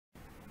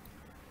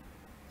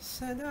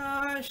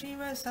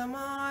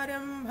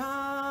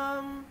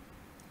सदाशिवसमारम्भां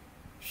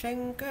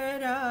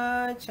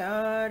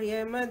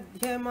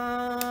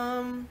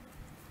शङ्कराचार्यमध्यमाम्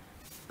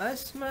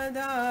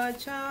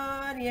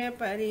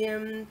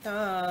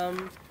अस्मदाचार्यपर्यन्तां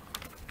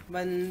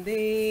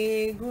वन्दे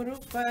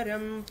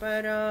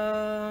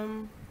गुरुपरम्पराम्।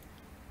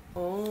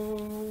 ॐ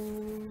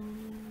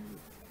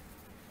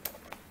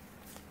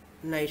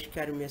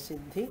नैष्कर्म्य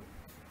सिद्धि,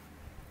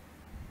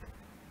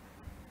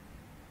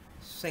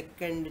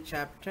 second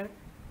chapter,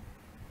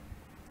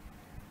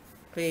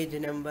 page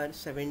number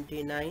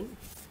 79,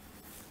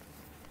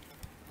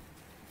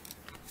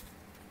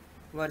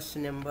 verse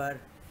number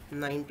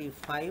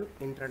 95,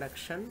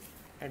 introduction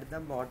at the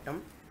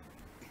bottom.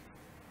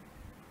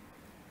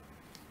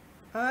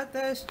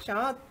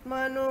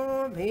 अतश्चात्मनो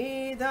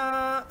भेदा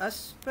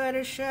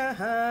अस्पर्शः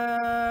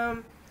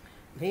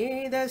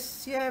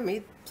भेदस्य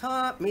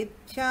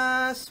मिथ्या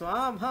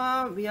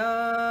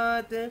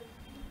स्वाभाव्यात्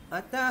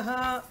अतः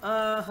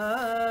आह।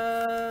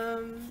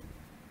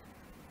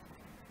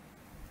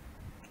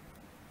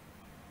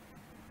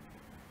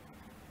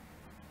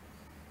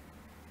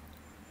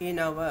 In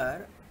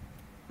our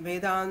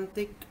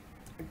Vedantic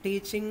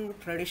teaching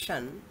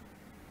tradition,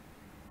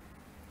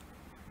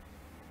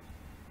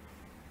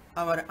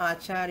 our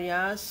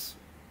acharyas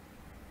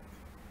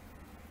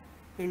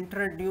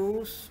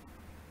introduce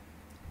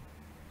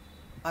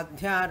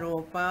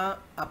Adhyaropa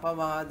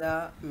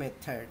Apavada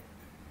method.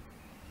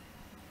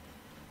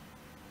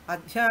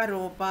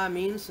 Adhyaropa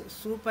means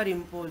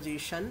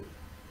superimposition,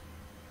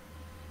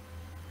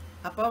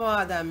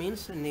 Apavada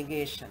means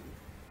negation.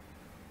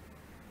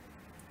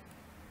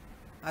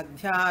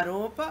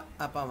 Adhyaropa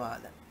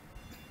Apavada.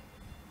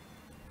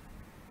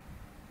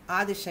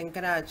 Adi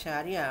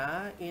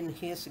Shankaracharya in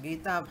his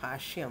Gita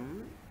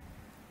Bhashyam,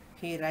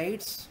 he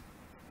writes,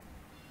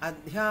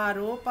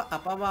 Adhyaropa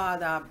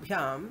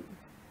Apavadabhyam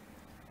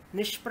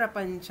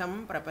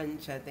Nishprapancham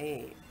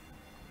Prapanchate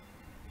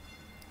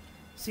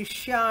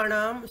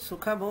Sishyanam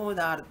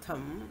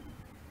Sukhabodhartham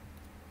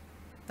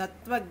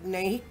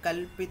Tattvajnaihi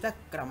Kalpita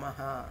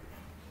Kramaha.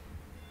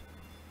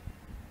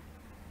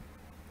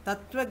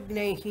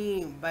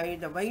 Tattvajnaihi, by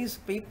the wise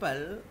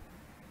people,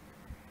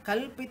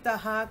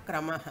 Kalpitaha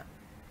Kramaha.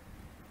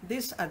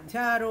 This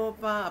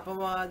Adhyaropa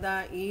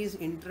Apavada is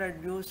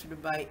introduced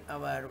by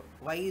our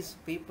wise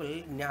people,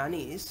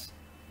 Jnanis.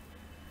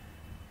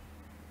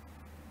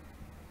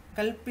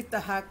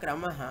 Kalpitaha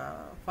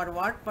Kramaha, for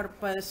what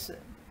purpose?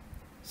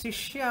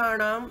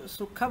 Sishyanam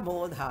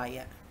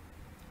Sukhabodhaya,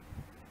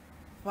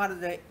 for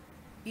the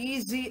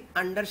easy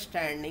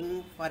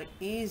understanding, for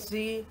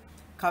easy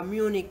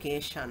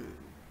communication.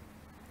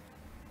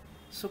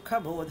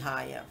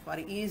 Sukhabodhaya, for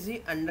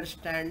easy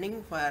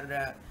understanding,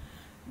 for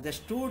the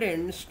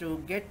students to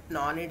get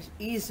knowledge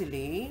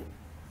easily.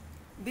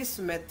 This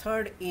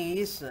method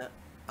is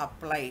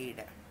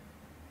applied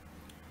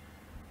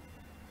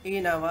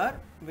in our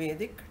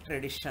Vedic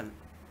tradition,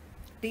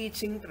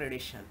 teaching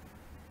tradition.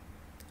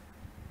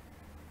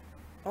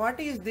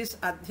 What is this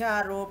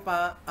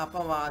Adhyaropa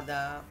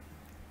Apavada?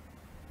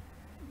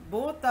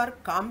 Both are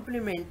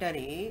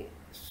complementary,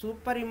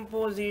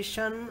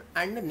 superimposition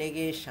and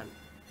negation.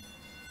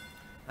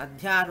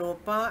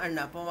 Adhyaropa and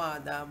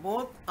Apavada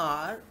both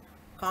are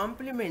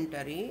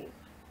complementary,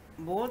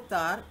 both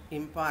are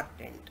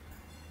important.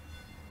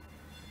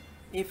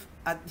 If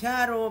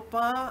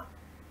Adhyaropa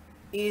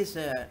is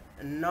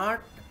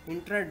not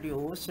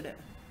introduced,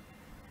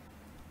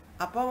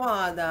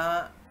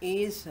 Apavada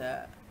is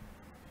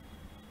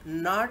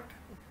not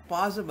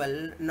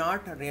possible,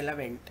 not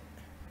relevant.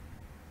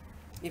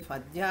 If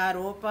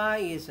Adhyaropa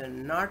is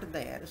not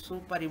there,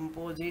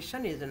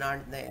 superimposition is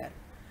not there,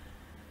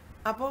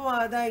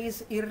 Apavada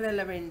is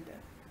irrelevant.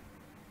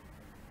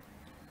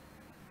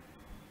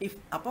 If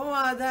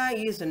Apavada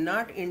is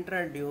not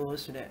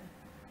introduced,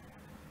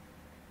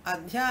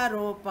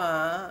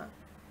 Adhyaropa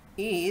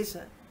is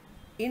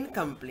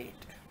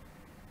incomplete.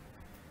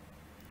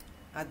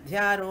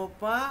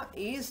 Adhyaropa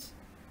is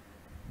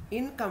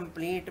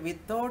incomplete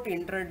without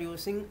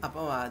introducing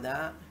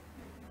Apavada.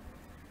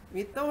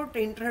 Without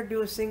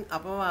introducing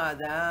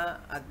Apavada,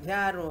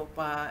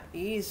 Adhyaropa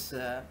is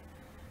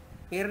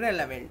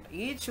irrelevant.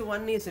 Each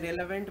one is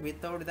relevant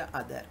without the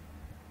other.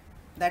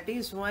 That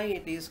is why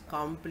it is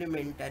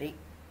complementary.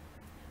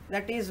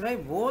 That is why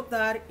both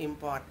are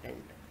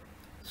important.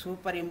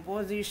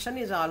 Superimposition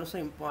is also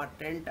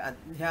important,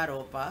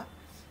 Adhyaropa,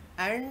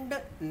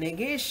 and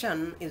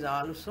negation is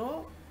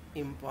also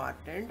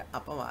important,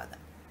 Apavada.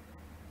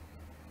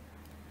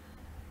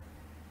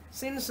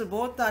 Since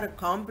both are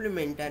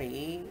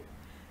complementary,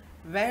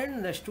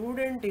 when the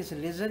student is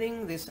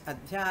listening this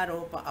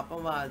Adhyaropa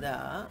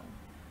Apavada,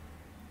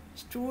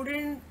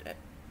 student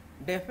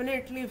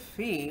definitely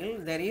feel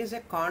there is a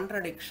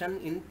contradiction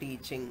in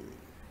teaching.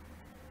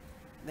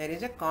 There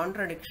is a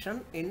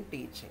contradiction in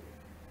teaching.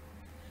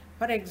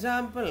 For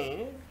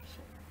example,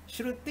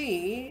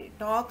 Shruti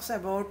talks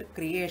about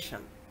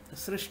creation,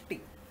 Srishti.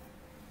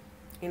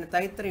 In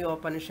Taittiriya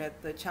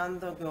Upanishad,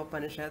 Chandogya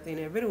Upanishad, in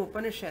every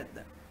Upanishad,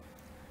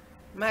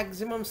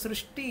 maximum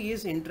Srishti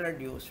is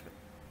introduced.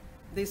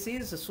 This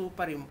is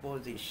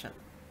superimposition,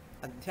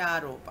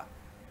 adhyaropa.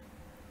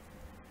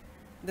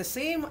 The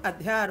same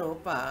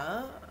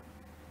adhyaropa,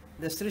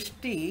 the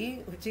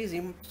Srishti, which is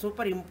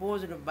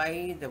superimposed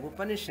by the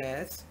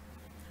Upanishads,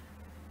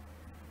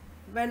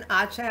 when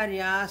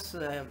Acharyas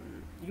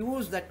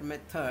use that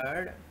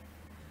method,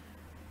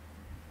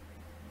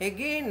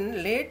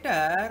 again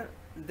later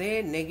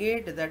they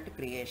negate that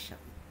creation.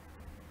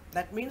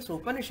 That means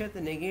Upanishad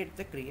negate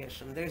the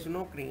creation. There is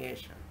no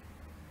creation.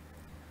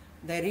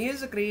 There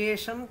is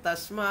creation,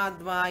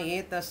 tasmadva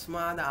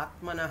etasmad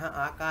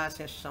atmanah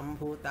akasya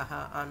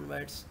sambhutaha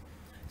onwards.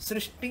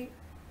 Srishti,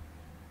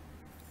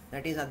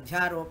 that is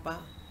adhyaropa.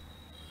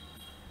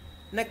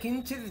 Na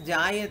kinchit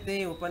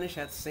jayate,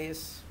 Upanishad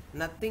says,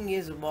 nothing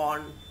is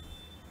born,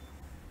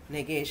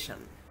 negation.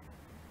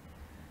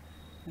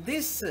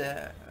 This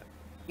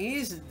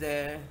is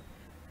the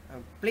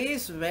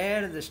place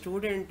where the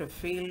student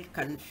feel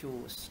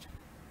confused.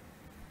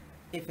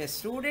 If a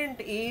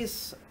student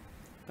is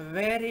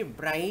very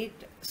bright,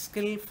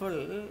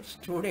 skillful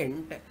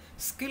student,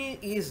 skill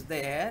is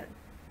there,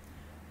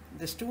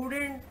 the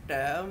student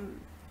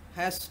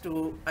has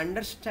to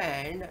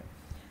understand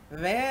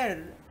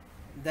where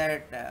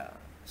that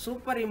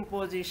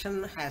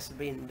superimposition has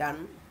been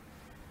done,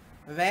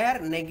 where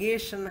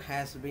negation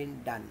has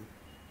been done.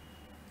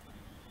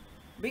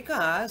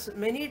 Because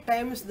many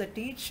times the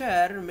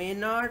teacher may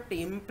not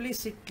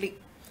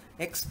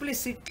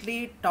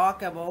explicitly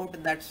talk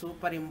about that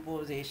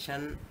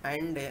superimposition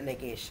and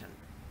negation.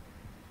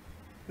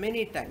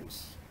 Many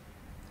times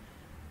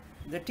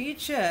the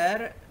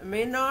teacher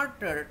may not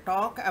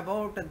talk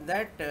about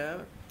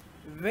that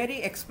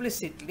very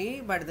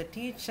explicitly, but the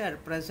teacher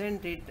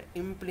present it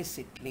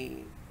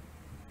implicitly.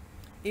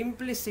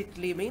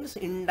 Implicitly means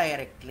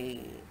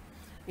indirectly.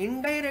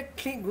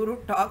 Indirectly Guru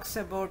talks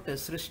about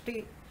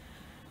Srishti,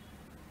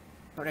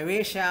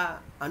 Pravesha,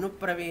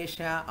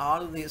 Anupravesha,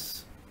 all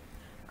this.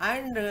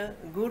 And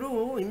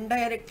Guru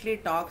indirectly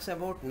talks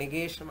about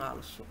negation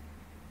also.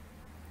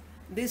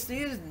 This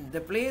is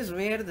the place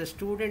where the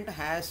student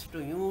has to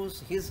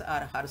use his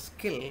or her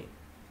skill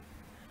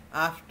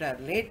after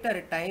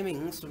later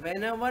timings,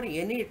 whenever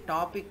any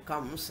topic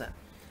comes,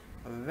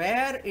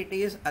 where it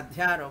is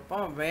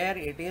adhyaropa, where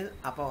it is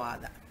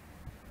apavada.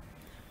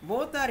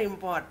 Both are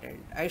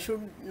important. I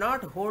should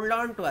not hold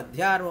on to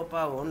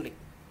adhyaropa only.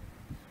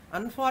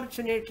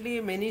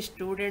 Unfortunately, many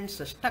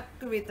students stuck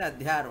with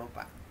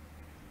adhyaropa.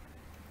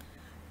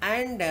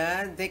 And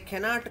they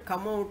cannot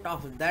come out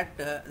of that.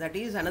 That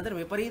is another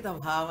viparita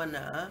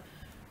bhavana.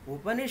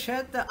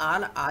 Upanishad,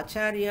 all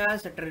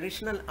acharyas,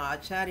 traditional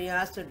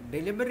acharyas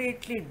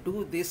deliberately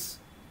do this.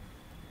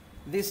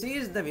 This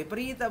is the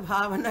viparita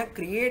bhavana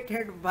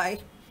created by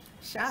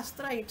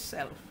Shastra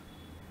itself.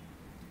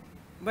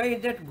 By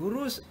that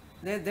gurus,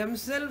 they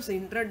themselves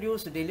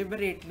introduce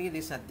deliberately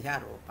this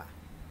adhyaropa.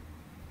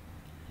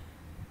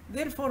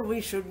 Therefore,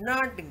 we should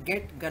not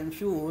get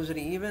confused.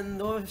 Even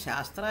though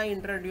Shastra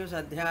introduced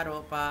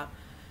adhyaropa,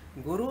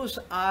 gurus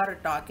are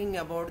talking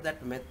about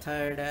that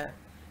method.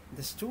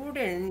 The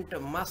student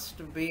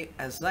must be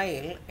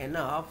agile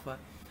enough.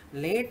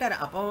 Later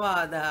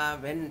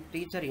apavada, when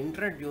teacher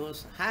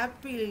introduce,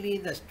 happily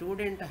the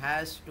student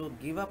has to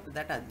give up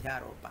that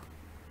adhyaropa.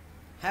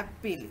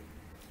 Happily.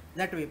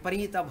 That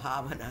viparita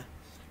bhavana.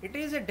 It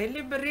is a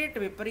deliberate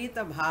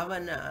viparita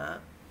bhavana.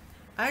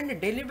 And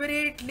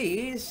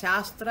deliberately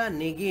Shastra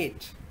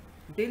negate.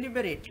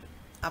 Deliberately.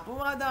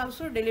 Apavada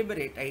also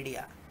deliberate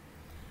idea.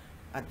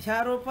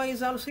 Adhyaropa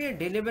is also a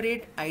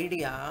deliberate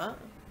idea.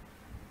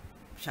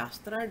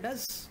 Shastra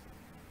does.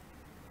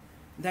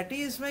 That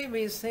is why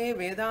we say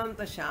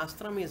Vedanta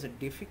Shastram is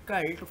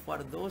difficult for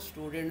those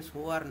students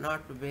who are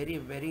not very,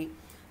 very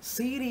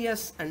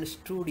serious and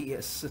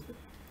studious.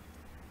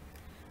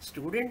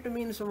 Student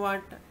means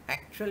what?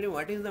 Actually,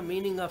 what is the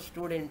meaning of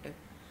student?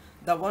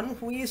 The one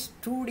who is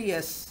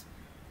studious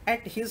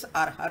at his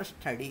or her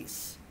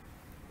studies,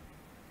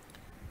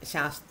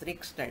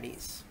 Shastric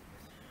studies.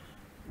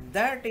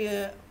 That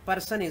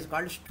person is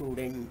called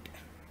student,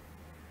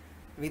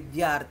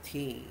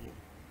 Vidyarthi.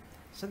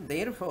 So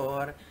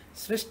therefore,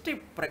 Srishti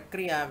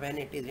Prakriya, when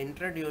it is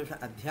introduced,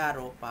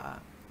 Adhyaropa,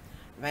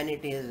 when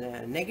it is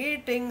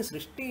negating,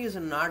 Srishti is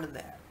not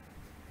there.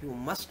 You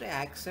must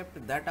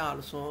accept that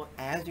also,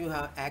 as you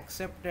have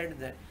accepted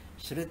the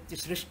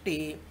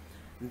Srishti,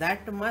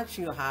 that much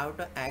you have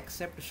to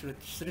accept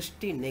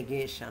Srishti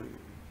negation.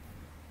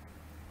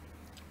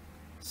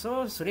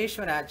 So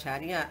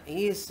Sureshwaracharya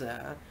is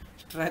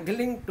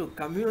struggling to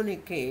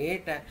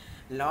communicate.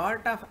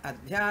 Lot of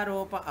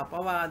adhyaropa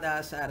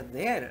apavadas are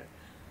there.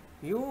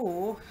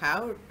 You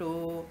have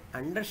to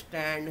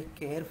understand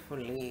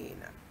carefully.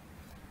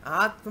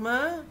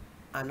 Atma,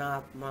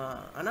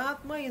 Anatma.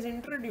 Anatma is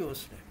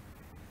introduced.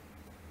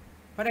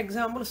 For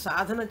example,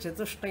 Sadhana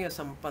Chatushtaya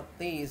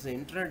Sampatti is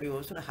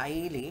introduced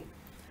highly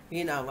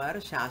in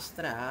our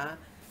Shastra.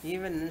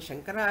 Even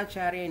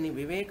Shankaracharya in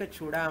Viveka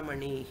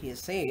Chudamani, he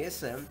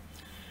says,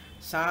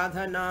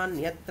 Sadhana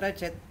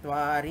Nyatra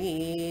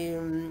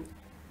Chatvari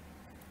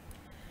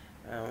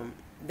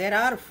There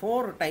are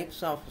four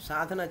types of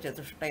sadhana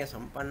chatushtaya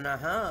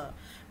sampannaha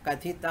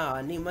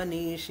kathita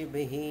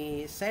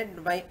nimanishibhihi,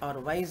 said by our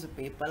wise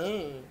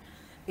people.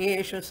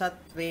 Eshu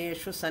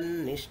satveshu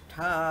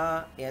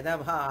sannistha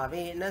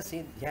yadabhavena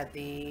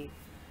siddhyati.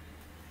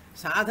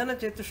 Sadhana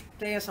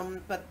chatushtaya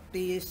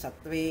sampatti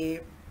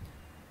satve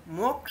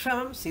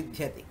moksham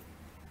siddhyati.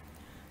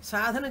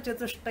 Sadhana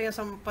chatushtaya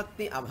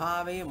sampatti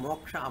abhave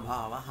moksha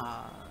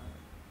abhavaha.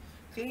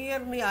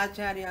 Clearly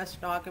acharyas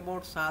talk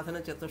about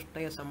sadhana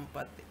chatushtaya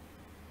sampatti.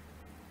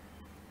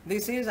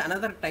 This is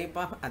another type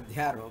of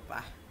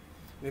adhyaropa,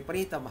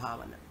 viparita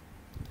bhavana.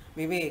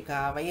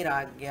 Viveka,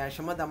 vairagya,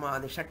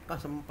 shamadamadi, shatka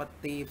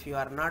sampatti. If you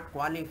are not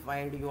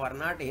qualified, you are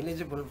not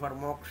eligible for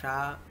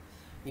moksha,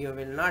 you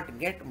will not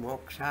get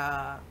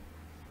moksha.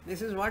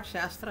 This is what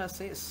Shastra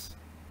says.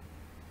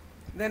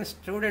 Then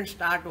students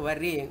start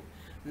worrying.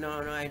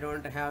 No, I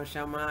don't have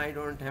shama, I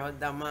don't have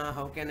dhamma,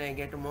 how can I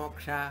get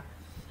moksha?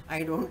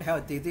 I don't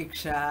have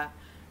tidiksha.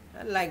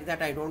 Like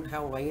that, I don't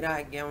have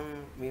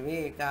vairagyam,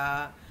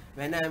 viveka.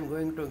 When I am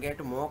going to get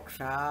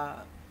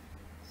moksha?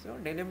 So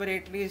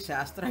deliberately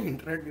Shastra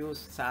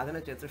introduced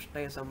sadhana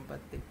chatushtaya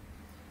sampatti.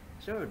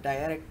 So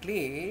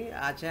directly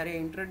Acharya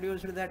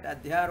introduced that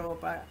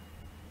adhyaropa,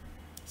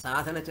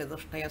 sadhana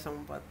chatushtaya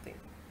sampatti.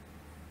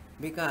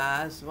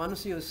 Because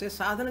once you say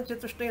sadhana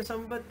chatushtaya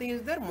sampatti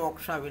is there,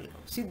 moksha will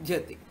come.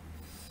 Siddhyati.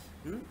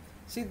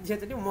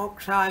 Siddhyati,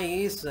 moksha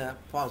is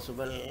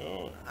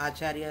possible.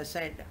 Acharya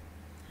said,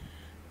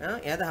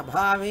 yadha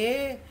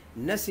bhave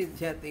na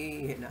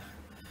siddhyati.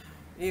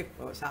 If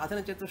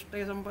sadhana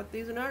chatushtaya sampatti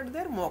is not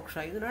there,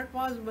 moksha is not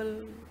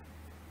possible.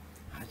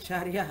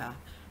 Acharya,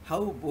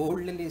 how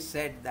boldly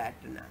said that.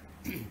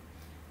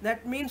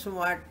 That means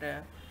what?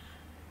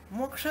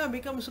 Moksha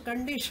becomes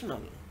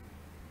conditional.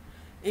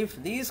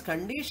 If these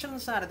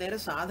conditions are there,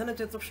 sadhana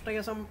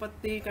chatushtaya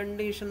sampatti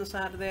conditions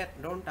are there.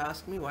 Don't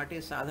ask me what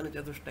is sadhana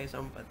chatushtaya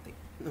sampatti.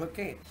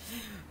 Okay.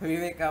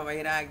 Viveka,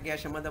 vairagya,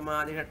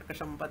 shamadamadi, shatka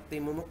sampatti,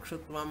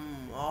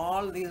 mumukshutvam,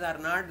 all these are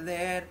not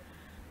there.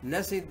 Na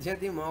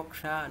siddhyati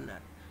moksha.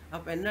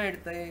 Up enna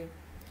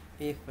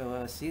if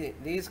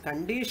these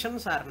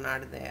conditions are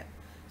not there,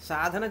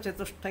 sadhana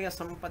chatushtaya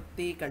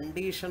sampatti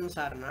conditions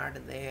are not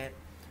there,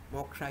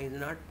 moksha is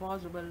not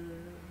possible.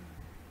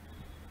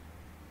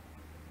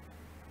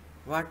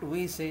 What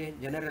we say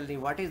generally,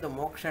 what is the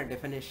moksha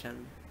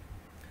definition?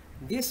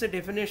 This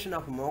definition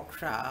of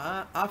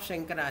moksha of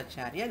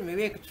Shankaracharya and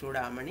Vivek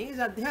Chudamani is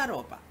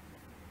adhyaropa.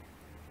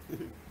 I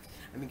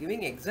am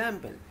giving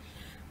example.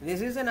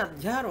 This is an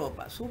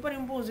adhyaropa,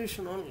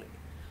 superimposition only.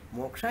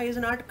 Moksha is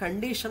not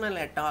conditional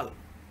at all.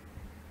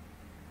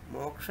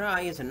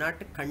 Moksha is not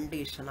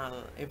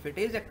conditional. If it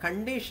is a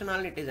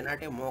conditional, it is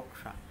not a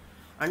moksha.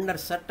 Under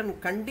certain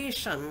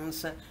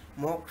conditions,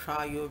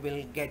 moksha you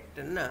will get.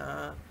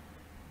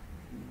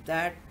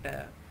 That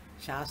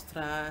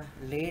Shastra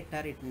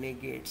later it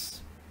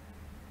negates.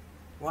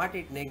 What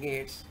it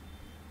negates?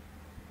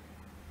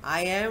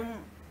 I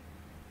am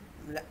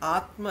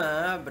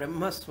Atma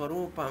Brahma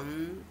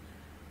Swarupam.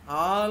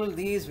 All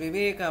these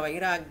Viveka,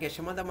 Vairagya,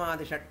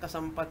 Shamadamadi, Shatka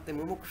Sampatti,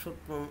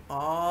 Mumukshutvam,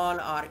 all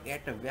are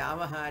at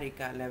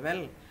Vyavaharika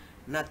level.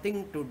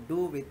 Nothing to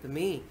do with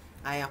me.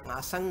 I am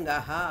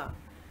Asangaha,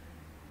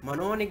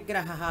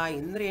 Manonigraha,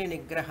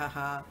 Indriya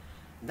Nigraha.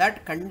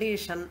 That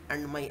condition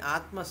and my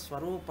Atma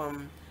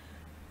Swarupam,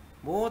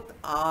 both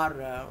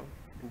are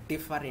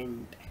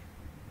different.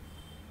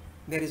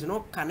 There is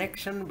no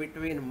connection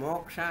between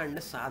moksha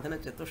and sadhana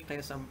chatushtaya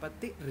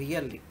sampatti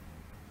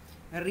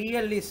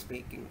really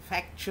speaking,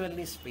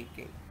 factually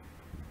speaking.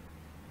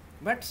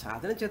 But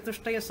sadhana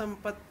chatushtaya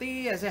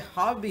sampatti as a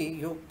hobby,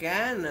 you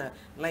can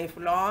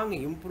lifelong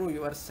improve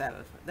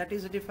yourself. That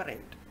is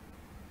different.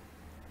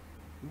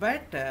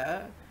 But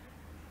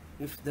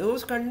if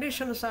those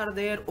conditions are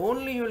there,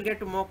 only you will get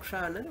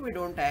moksha, and we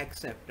don't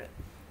accept.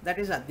 That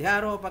is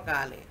adhyaropa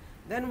kale.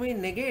 Then we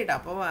negate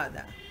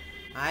apavada.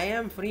 I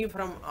am free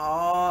from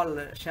all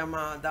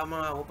shama,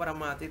 dhamma,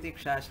 uparama,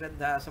 titiksha,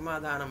 shraddha,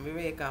 samadhanam,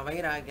 viveka,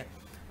 vairagya.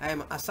 I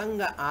am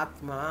asanga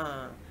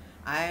atma.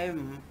 I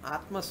am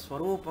atma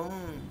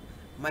swarupam.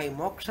 My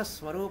moksha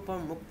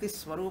swarupam, mukti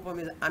swarupam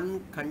is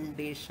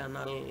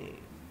unconditional.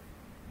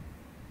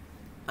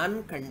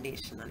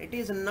 Unconditional. It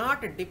is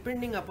not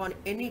depending upon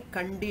any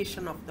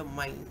condition of the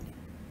mind.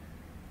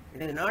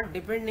 It is not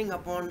depending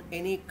upon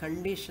any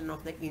condition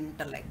of the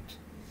intellect.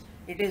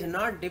 It is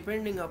not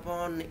depending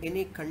upon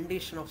any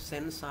condition of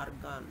sense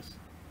organs.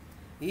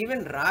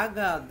 Even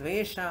raga,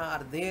 dvesha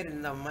are there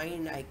in the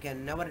mind. I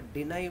can never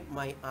deny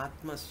my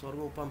Atma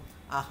Swarupam.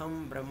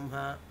 Aham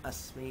Brahma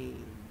Asmi.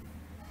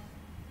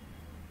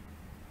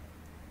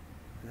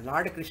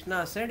 Lord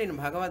Krishna said in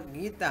Bhagavad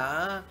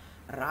Gita,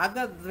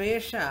 Raga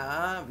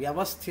Dvesha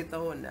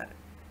Vyavasthito annar.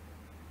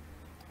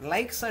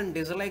 Likes and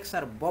dislikes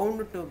are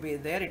bound to be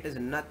there. It is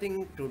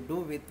nothing to do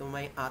with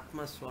my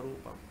Atma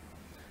Swarupam.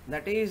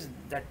 That is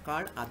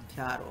called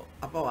Adhyaro,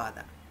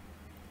 Apavada.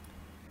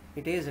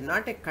 It is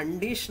not a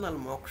conditional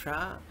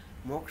moksha.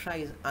 Moksha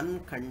is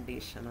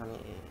unconditional.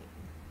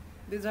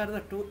 These are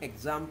the two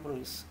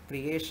examples.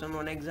 Creation,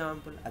 one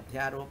example,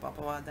 adhyaropa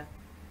apavada.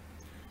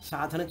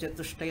 Sadhana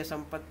chatushtaya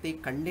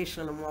sampatti,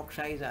 conditional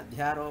moksha is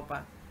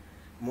adhyaropa.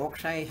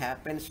 Moksha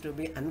happens to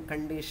be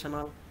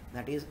unconditional,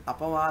 that is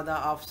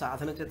apavada of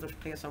sadhana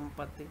chatushtaya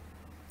sampatti.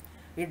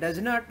 It does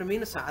not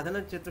mean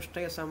sadhana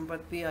chatushtaya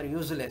sampatti are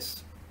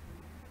useless.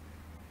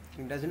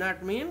 It does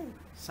not mean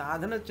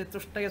sadhana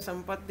chatushtaya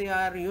sampatti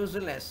are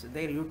useless.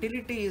 Their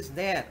utility is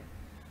there.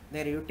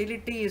 Their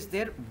utility is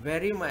there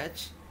very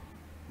much.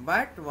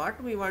 But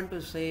what we want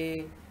to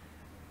say,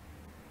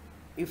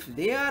 if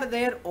they are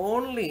there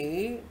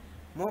only,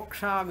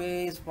 moksha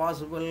way is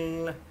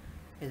possible,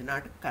 is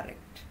not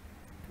correct.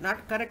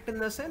 Not correct in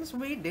the sense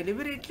we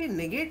deliberately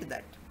negate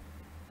that.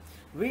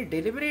 We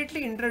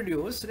deliberately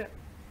introduced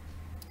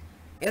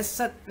yes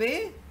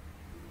sattve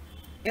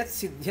yat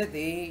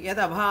siddhyati, yat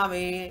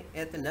abhave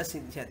yat na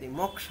siddhyati,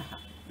 moksha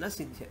na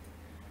siddhyati.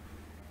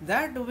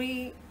 That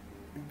we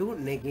do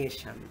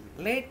negation.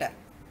 Later,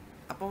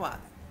 apavada.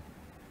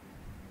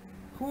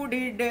 Who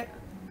did?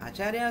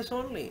 Acharyas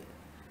only.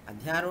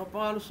 Adhyaropa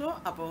also,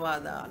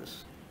 apavada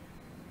also.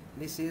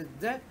 This is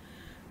the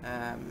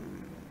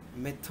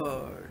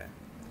method.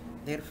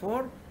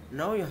 Therefore,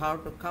 now you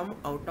have to come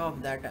out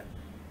of that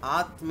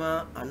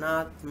Atma,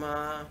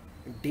 Anatma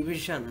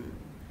division.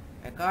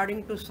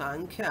 According to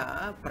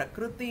Sankhya,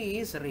 Prakriti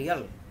is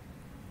real.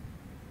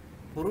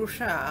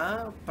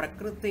 Purusha,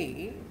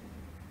 Prakriti,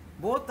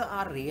 both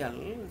are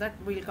real. That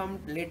will come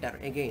later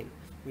again.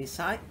 We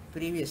saw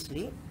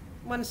previously.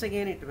 Once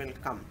again it will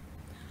come.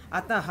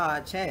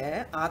 Ataha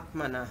cha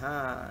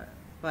atmanaha.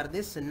 For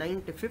this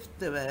 95th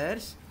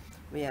verse,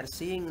 we are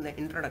seeing the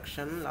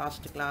introduction.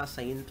 Last class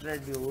I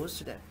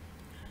introduced.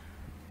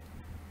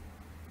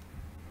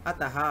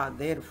 Ataha,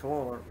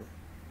 therefore.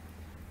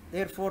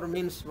 Therefore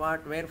means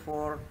what?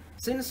 Wherefore?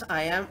 Since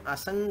I am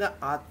asanga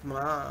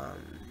atma,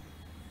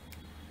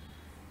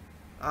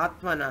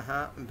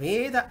 atmanaha,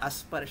 bheda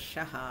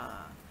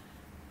asparshaha.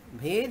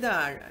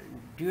 Bheda,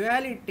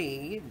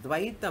 duality,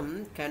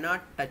 dvaitam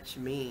cannot touch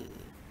me.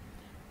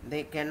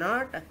 They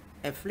cannot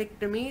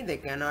afflict me, they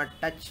cannot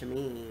touch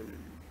me.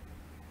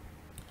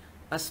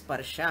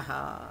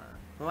 Asparshaha.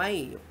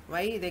 Why?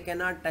 Why they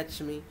cannot touch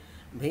me?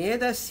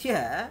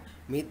 Bhedasya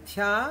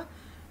mithya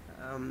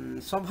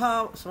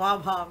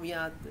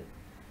swabhavyat.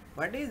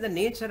 What is the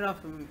nature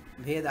of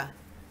Bheda?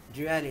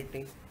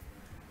 Duality.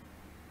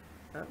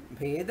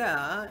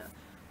 Bheda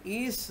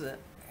is,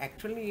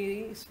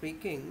 actually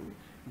speaking,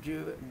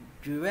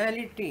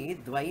 duality,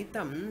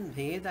 dvaitam,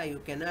 Bheda you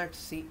cannot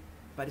see,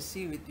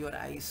 perceive with your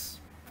eyes.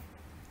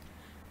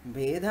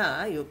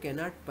 Bheda you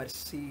cannot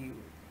perceive.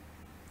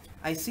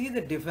 I see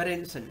the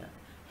difference.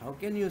 How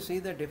can you see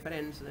the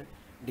difference?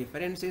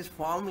 Difference is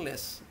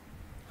formless.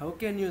 How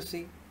can you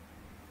see?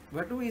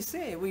 What do we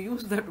say? We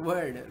use that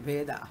word,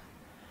 Veda.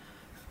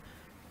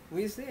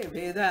 We say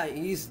Veda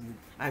is,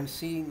 I am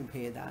seeing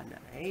Veda.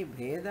 Hey,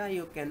 Veda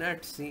you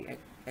cannot see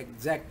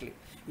exactly.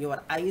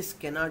 Your eyes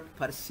cannot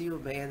perceive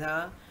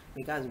Veda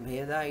because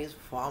Veda is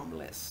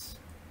formless.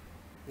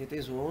 It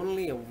is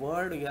only a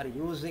word you are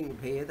using,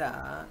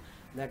 Veda.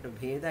 That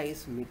Veda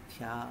is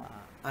mithya,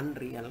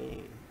 unreal.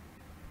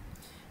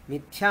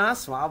 Mithya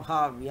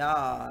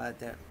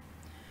swabhavyat.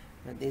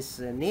 This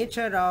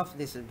nature of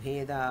this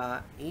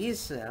Veda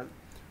is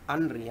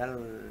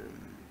unreal.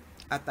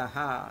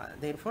 Ataha,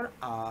 therefore,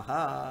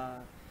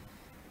 aha.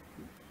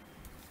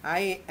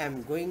 I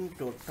am going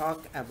to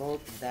talk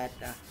about that.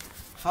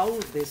 How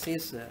this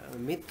is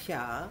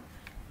mithya,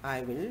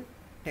 I will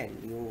tell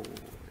you.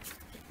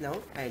 Now,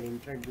 I will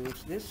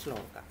introduce this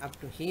sloka. Up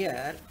to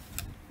here,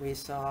 we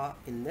saw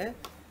in the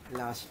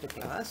last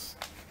class.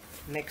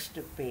 Next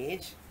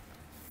page,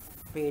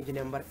 page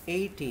number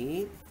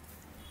 80,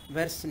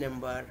 verse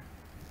number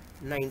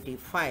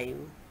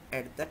 95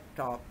 at the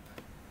top.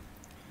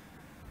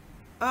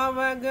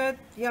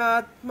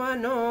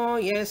 Avagatyatmano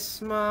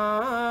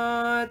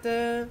yasmat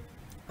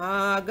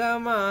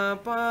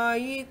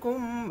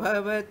agamapayikum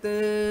bhavat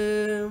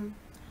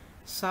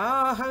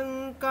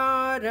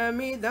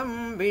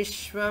sahankaramidam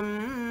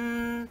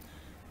vishvam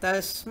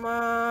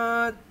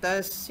tasmat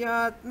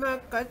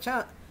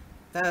tasyatmakacha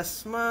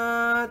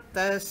tasmat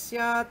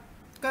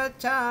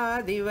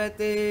tasyatkachaadivat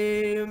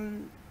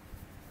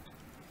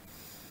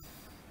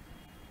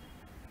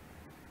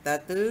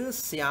tat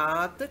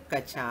syat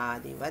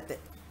kachadivat.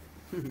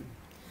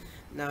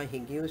 Now he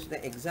gives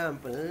the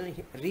example.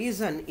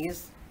 Reason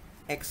is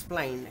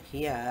explained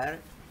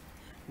here.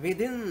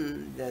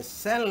 Within the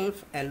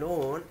self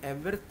alone,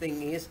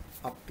 everything is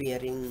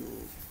appearing.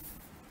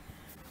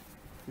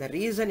 The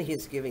reason he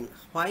is giving.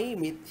 Why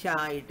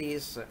mithya it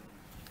is.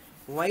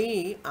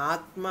 Why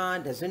Atma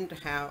doesn't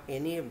have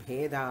any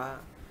Bheda,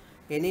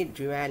 any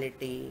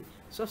duality.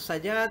 So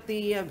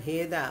Sajatiya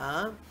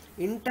Bheda,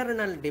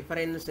 internal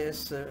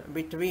differences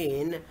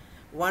between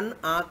one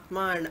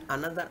Atma and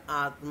another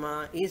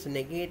Atma is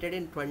negated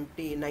in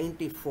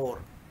 2094.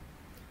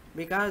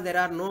 Because there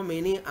are no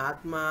many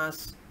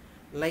Atmas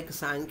like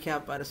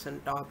Sankhya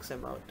person talks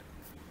about.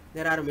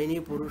 There are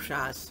many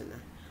Purushas.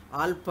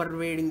 All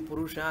pervading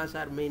Purushas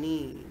are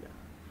many.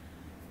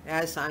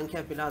 As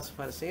Sankhya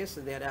philosopher says,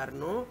 there are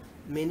no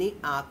many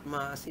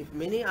Atmas. If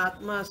many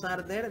Atmas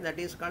are there, that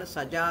is called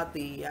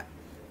Sajatiya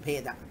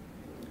Bheda.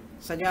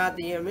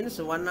 Sajatiya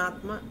means one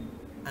Atma,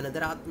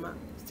 another Atma,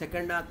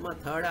 second Atma,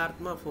 third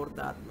Atma, fourth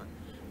Atma.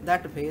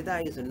 That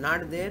Bheda is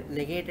not there,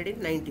 negated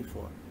in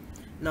 94.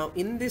 Now,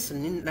 in this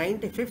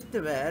 95th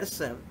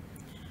verse,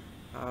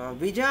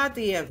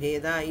 Vijatiya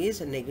Bheda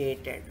is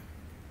negated.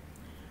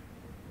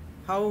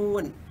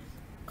 How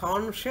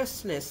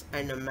consciousness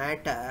and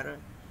matter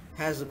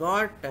has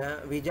got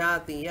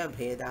Vijatiya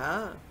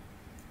Bheda,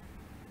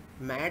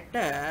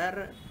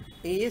 matter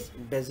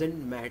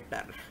doesn't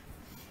matter.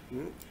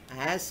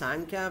 As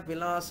Sankhya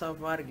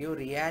philosopher give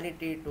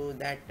reality to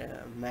that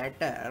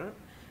matter,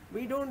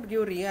 we don't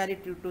give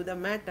reality to the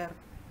matter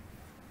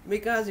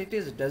because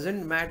it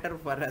doesn't matter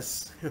for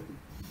us.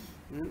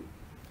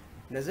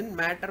 Doesn't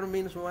matter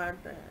means what?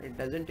 It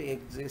doesn't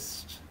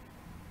exist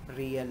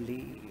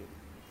really.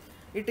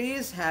 It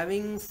is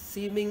having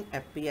seeming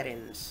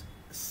appearance.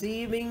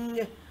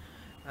 Seeming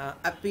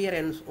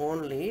appearance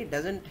only,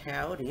 doesn't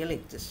have real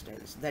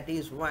existence. That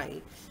is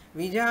why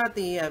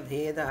Vijatiya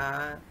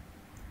Bheda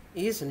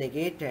is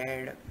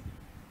negated.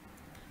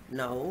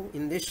 Now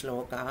in this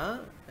shloka,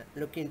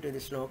 look into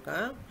this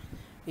shloka.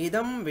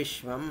 Idam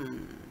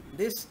Vishwam,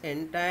 this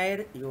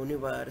entire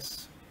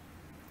universe,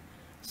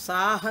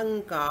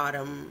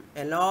 Sahankaram,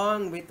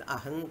 along with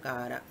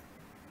Ahankara.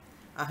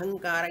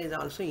 Ahankara is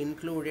also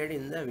included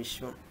in the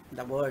Vishwam,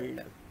 the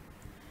world.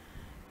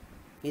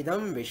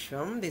 Idam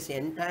Vishwam, this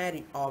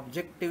entire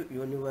objective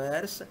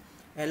universe,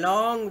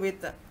 along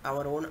with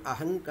our own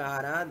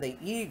Ahankara, the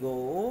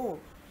ego,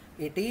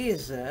 it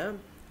is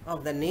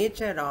of the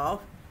nature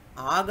of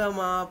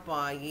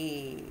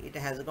Agamapayi. It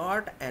has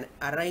got an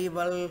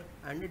arrival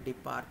and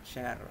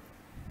departure.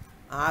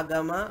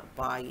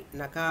 Agamapayi.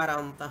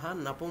 Nakarantaha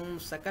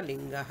napumsaka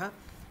lingaha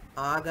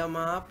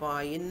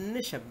Agamapayin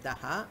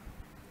shabdaha.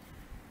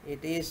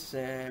 It is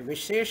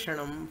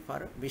Visheshanam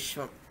for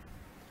Vishwam.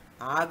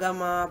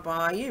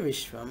 Agamapayi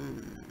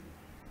Vishwam.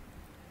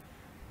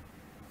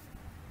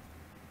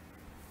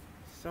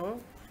 So,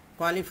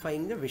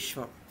 qualifying the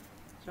Vishwam.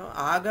 So,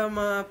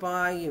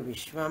 Agamapayi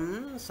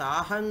Vishwam,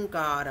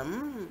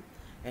 Sahankaram,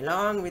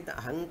 along with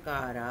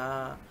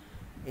Ahankara,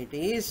 it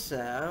is,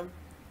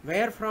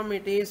 wherefrom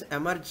it is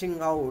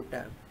emerging out,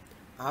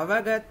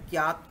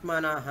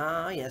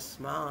 Avagatyatmanaha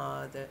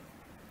Yasmad.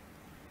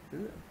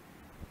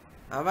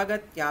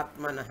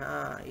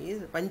 Avagatyatmanaha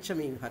is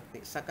Panchami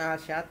Vibhakti,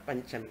 Sakashat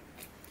Panchami.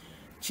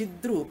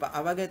 Chidrupa,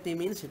 Avagati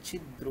means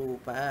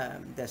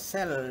Chidrupa, the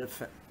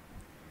self,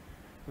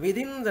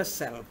 within the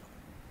self.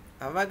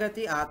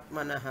 Avagati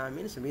Atmanaha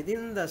means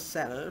within the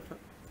self,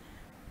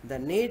 the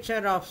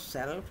nature of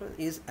self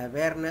is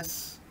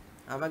awareness.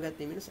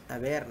 Avagati means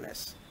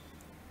awareness,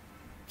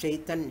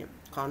 Chaitanya,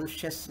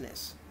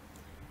 consciousness.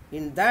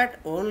 In that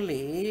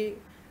only,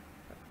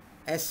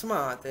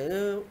 Asmat,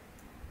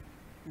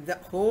 the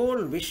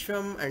whole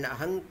Vishwam and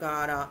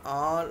Ahankara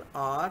all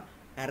are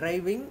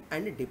arriving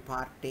and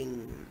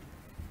departing.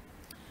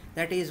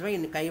 That is why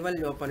in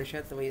Kaivalya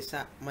Upanishad we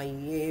say,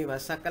 Mayyeva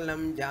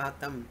sakalam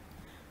jatam,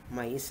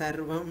 Mayi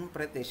sarvam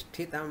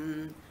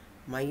pratishtitam,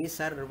 Mayi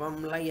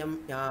sarvam layam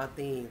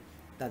yati,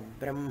 Tad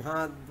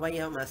brahma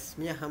advayam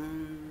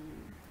asmyaham.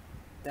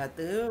 Tat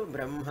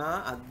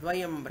brahma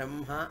advayam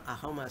brahma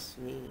aham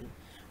asmi.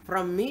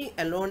 From me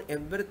alone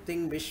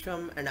everything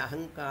Vishwam and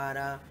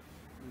Ahankara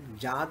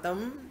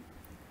jatam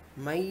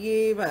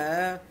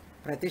mayyeva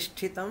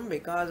pratishtitam,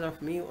 because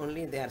of me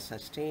only they are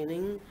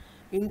sustaining,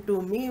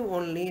 into me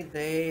only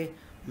they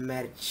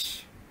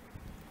merge.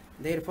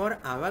 Therefore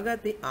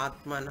avagati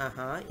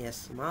atmanaha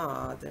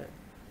yasmad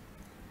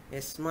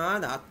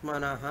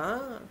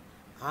atmanaha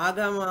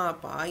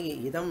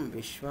agamapayi idam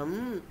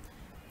vishwam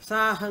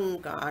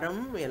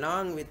sahankaram,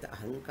 along with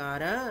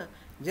ahankara,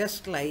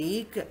 just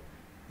like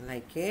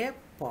a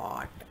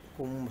pot,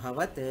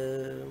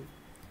 kumbhavat.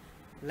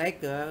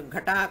 Like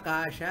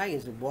Ghatakasha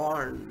is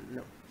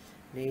born.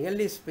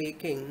 Really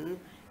speaking,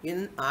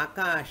 in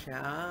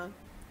Akasha,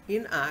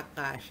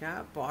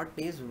 pot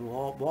is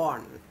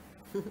born.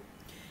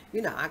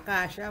 In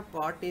Akasha,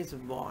 pot is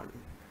born.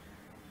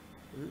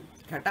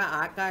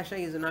 Ghata Akasha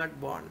is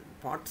not born.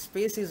 Pot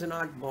space is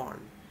not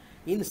born.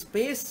 In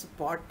space,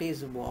 pot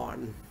is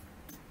born.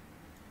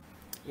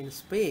 In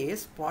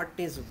space, pot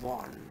is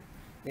born.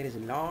 There is a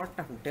lot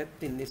of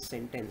depth in this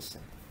sentence.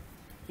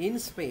 In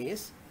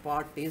space,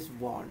 pot is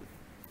born.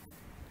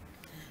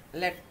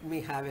 Let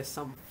me have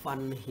some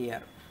fun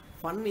here.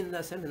 Fun in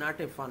the sense, not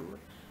a fun,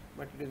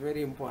 but it is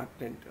very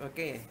important.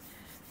 Okay,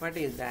 what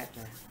is that?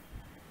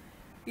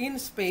 In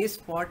space,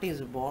 pot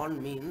is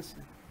born means,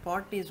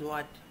 pot is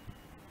what?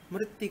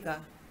 Mrittika.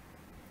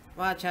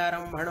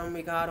 Vacharam bhanam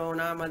vikaro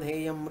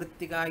namadheyam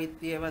mrittika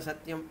ityeva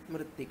satyam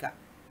mrittika.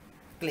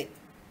 Clay.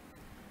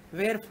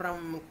 Where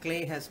from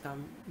clay has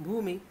come?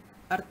 Bhumi,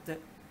 earth.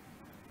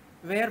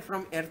 Where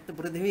from earth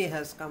Prithvi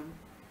has come?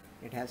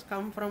 It has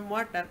come from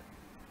water.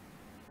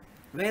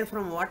 Where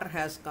from water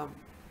has come?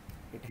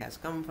 It has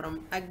come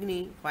from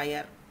Agni,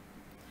 fire.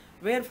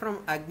 Where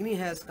from Agni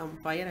has come?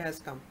 Fire has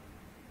come.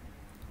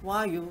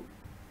 Vayu.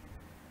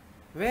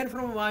 Where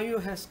from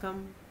Vayu has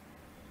come?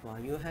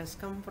 Vayu has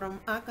come from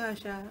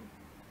Akasha.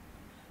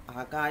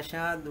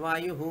 Akashad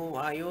Vayuhu,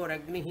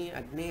 Vayoragnihi,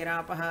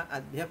 Agnirapaha,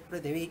 Adbhya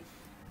Prithvi.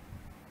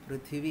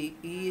 Prithvi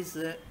is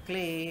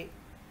clay.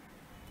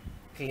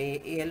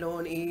 Clay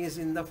alone is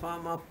in the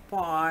form of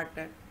pot.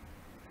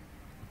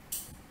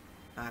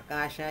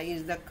 Akasha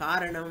is the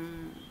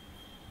Karanam.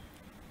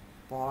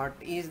 Pot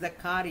is the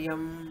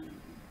Karyam.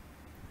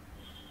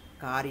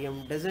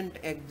 Karyam doesn't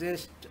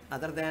exist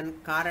other than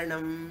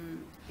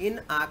Karanam. In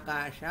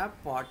Akasha,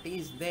 pot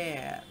is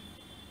there.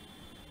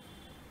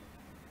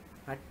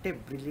 What a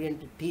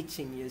brilliant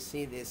teaching, you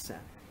see this.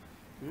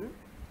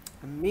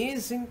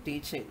 Amazing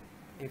teaching.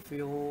 If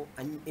you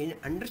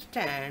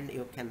understand,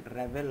 you can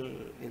revel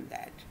in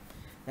that.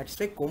 That's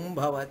why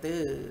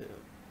Kumbhavat.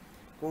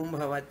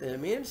 Kumbhavat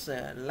means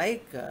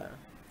like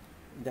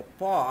the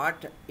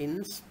pot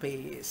in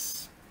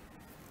space.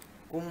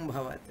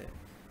 Kumbhavat.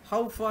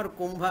 How far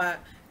Kumbha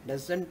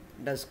does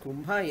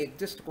Kumbha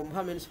exist?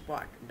 Kumbha means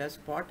pot. Does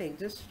pot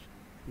exist?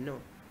 No.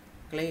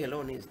 Clay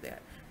alone is there.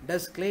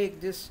 Does clay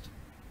exist?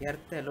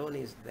 Earth alone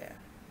is there.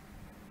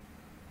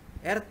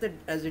 Earth,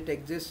 does it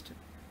exist?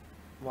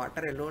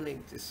 Water alone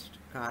exists.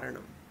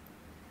 Karanam.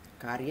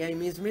 Karya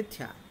means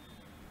mithya.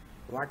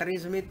 Water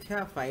is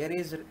mithya, fire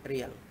is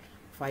real.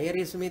 Fire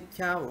is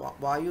mithya,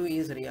 Vayu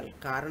is real.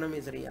 Karanam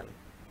is real.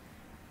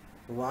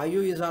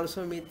 Vayu is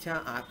also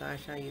mithya,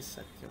 Akasha is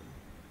Satyam.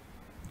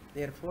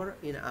 Therefore,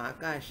 in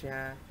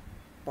Akasha,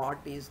 pot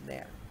is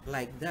there.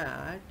 Like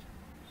that,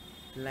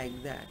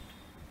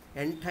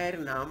 entire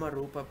Nama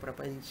Rupa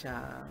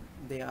Prapancha,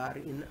 they are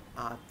in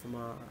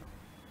Atma.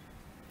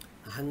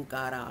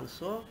 Ahankara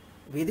also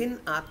within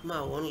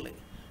Atma only.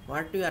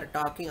 What you are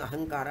talking,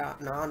 Ahankara,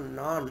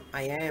 non,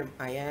 I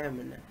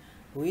am.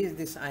 Who is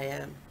this I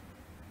am?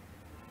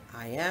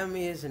 I am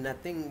is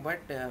nothing but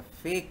a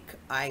fake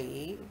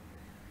I,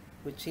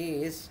 which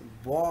is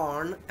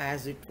born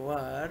as it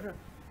were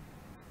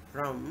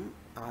from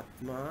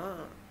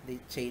Atma, the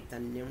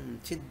Chaitanyam,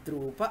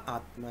 Chidrupa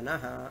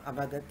Atmanaha.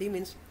 Abhagati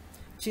means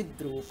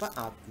Chidrupa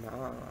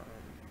Atma.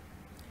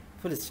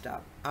 Full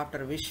stop.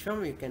 After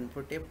Vishwam, you can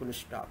put a full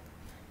stop.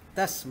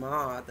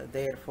 Tasmat,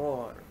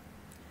 therefore.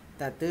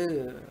 Tat,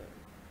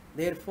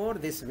 therefore,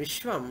 this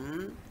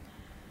Vishwam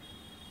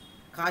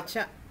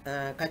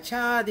Kachadivat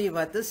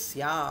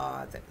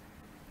Syat.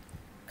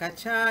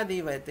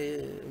 Kachadivat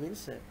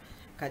means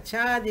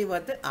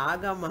Kachadivat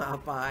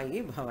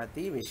Agamapayi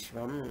Bhavati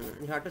Vishwam.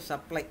 You have to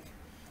supply.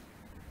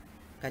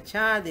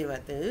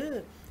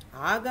 Kachadivat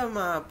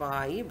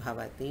Agamapayi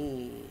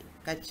Bhavati.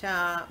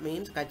 Kacha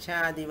means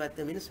Kachadivat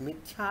means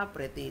Mithya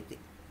Pratiti.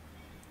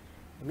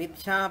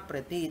 Mithya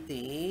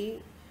Pratiti,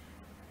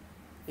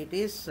 it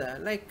is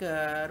like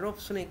rope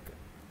snake.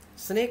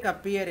 Snake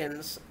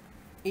appearance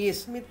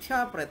is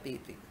Mithya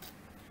Pratiti.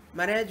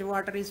 Marriage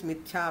water is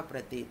Mithya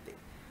Pratiti.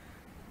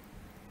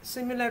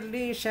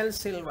 Similarly, shell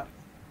silver,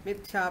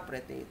 Mithya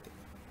Pratiti.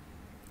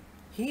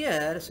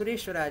 Here,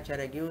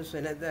 Sureshwaracharya gives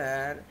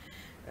another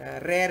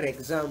rare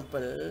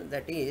example,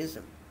 that is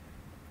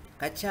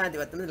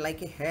Kachadivat,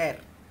 like a hair.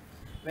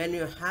 When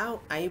you have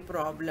eye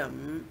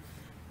problem,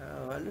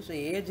 once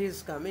age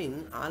is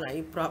coming, all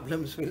eye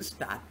problems will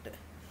start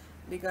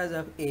because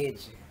of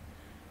age.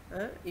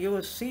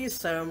 You see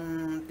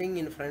something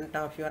in front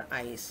of your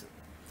eyes.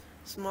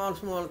 Small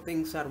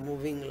things are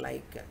moving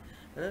like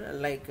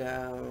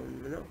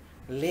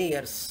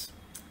layers.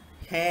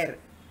 Hair,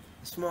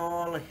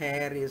 small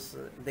hair is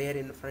there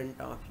in front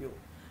of you,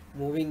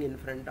 moving in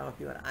front of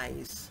your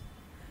eyes.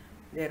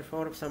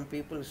 Therefore, some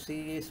people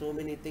see so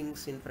many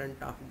things in front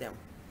of them.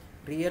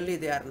 Really,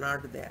 they are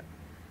not there.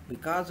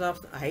 Because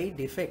of eye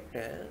defect,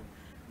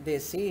 they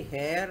see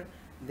hair,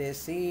 they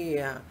see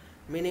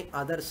many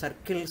other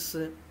circles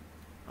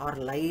or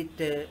light,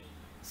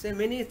 say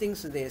many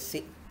things they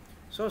see.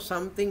 So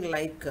something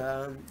like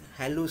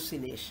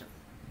hallucination.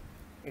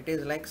 It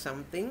is like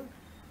something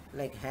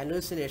like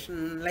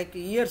hallucination, like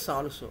ears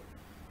also.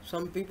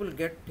 Some people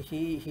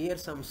hear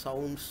some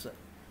sounds.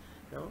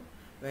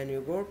 When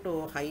you go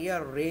to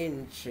higher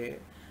range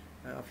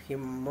of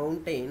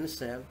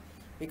mountains,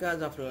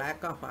 because of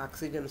lack of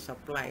oxygen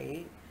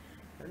supply,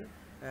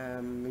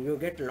 you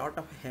get a lot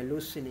of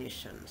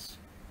hallucinations.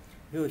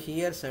 You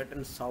hear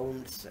certain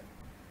sounds,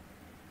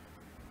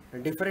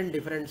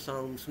 different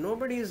sounds.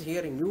 Nobody is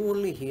hearing, you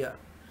only hear.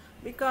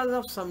 Because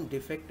of some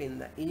defect in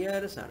the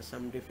ears or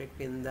some defect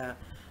in the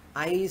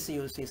eyes,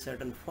 you see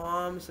certain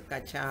forms,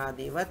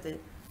 Kachadivat.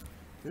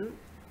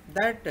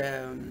 That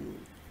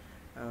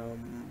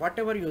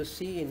whatever you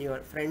see in your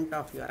front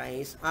of your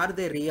eyes, are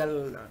they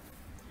real?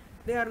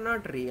 They are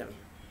not real.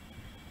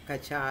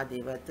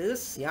 Kachadivat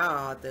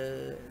Syat,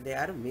 they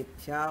are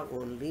mithya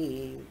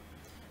only.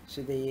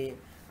 So the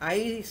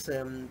eyes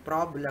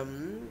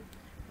problem,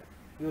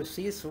 you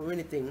see so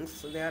many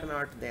things, they are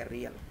not there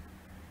real.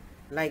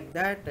 Like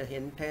that,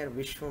 entire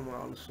Vishwam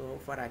also,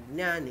 for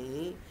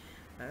Ajnani,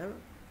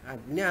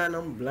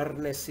 Ajnanam,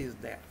 blurriness is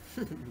there.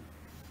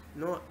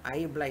 No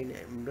eye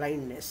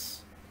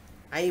blindness,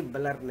 eye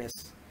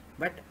blurriness.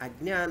 but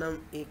ajnanam,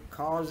 it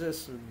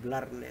causes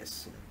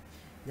blurriness.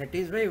 That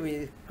is why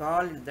we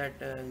call that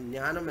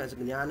jnanam as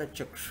jnana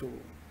chakshu.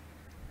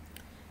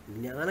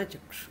 Jnana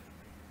chakshu.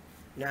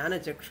 Jnana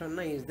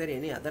chakshana, is there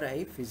any other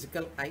eye,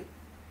 physical eye?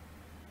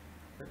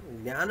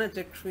 Jnana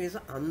chakshu is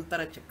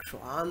antara chakshu,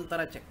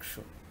 antara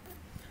chakshu.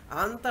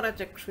 Antara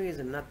chakshu is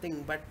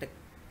nothing but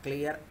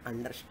clear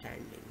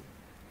understanding.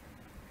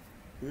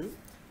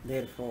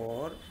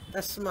 Therefore,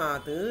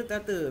 tasmat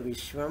tat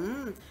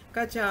vishvam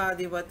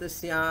kachadivat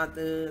syat.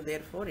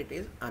 Therefore, it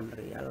is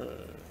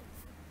unreal.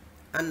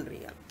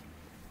 Unreal.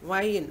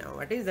 Why now?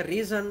 What is the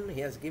reason?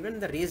 He has given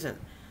the reason.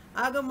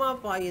 Agama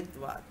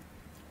payitvat.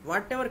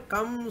 Whatever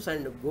comes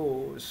and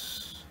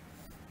goes,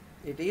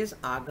 it is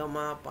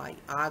agama pai.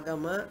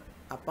 Agama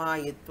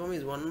apayitvam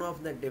is one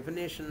of the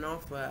definition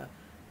of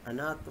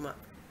anatma.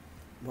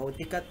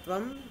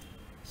 Bhautikatvam,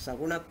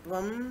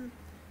 sagunatvam,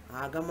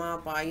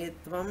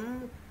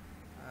 agamapayitvam,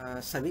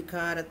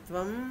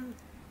 savikaratvam,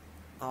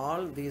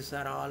 all these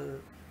are all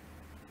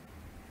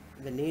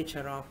the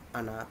nature of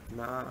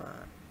anatma.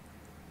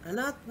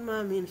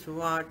 Anatma means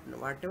what?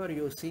 Whatever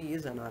you see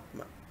is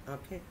anatma.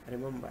 Okay,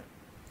 remember.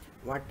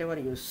 Whatever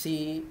you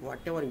see,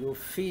 whatever you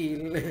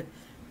feel,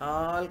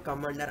 all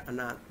come under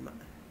anatma.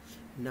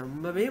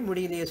 நம்பவே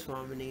முடியலையே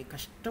சுவாமினி,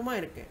 கஷ்டமா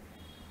இருக்கு.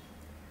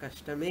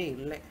 கஷ்டமே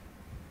இல்லை.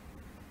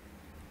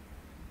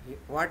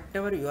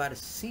 Whatever you are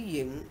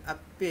seeing,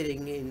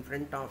 appearing in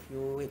front of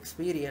you,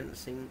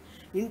 experiencing,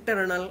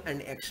 internal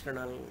and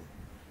external,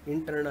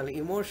 internal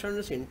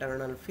emotions,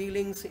 internal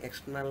feelings,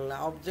 external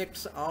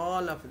objects,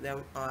 all of them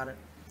are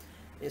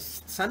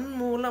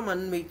sanmoolam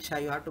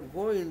anvicha. You have to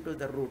go into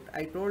the root.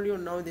 I told you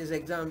now this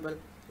example.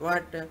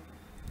 What?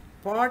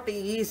 Pot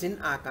is in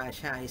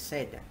akasha, I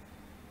said.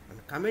 And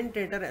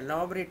commentator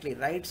elaborately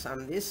writes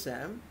on this.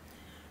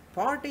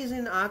 Pot is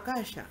in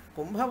akasha,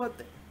 kumbhavat.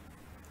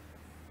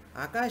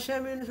 Akasha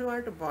means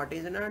what? Pot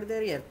is not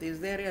there, earth is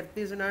there, earth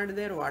is not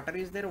there, water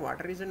is there,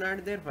 water is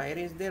not there, fire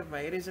is there,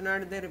 fire is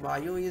not there,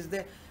 vayu is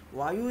there,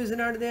 vayu is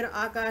not there,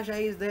 akasha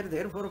is there,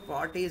 therefore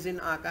pot is in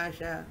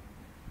akasha.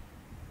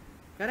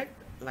 Correct?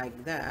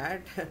 Like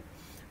that,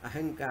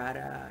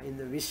 ahankara, in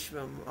the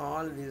Vishwam,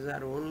 all these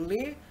are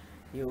only,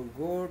 you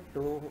go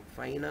to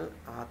final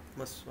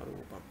Atma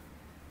Swarupam.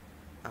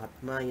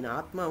 Atma, in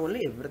Atma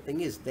only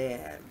everything is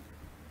there.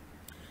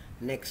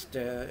 Next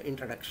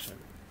introduction.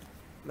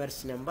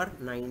 Verse number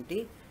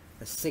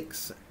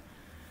 96.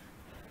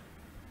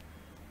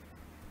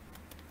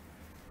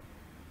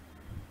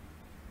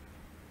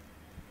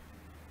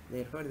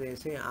 Therefore, they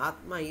say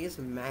Atma is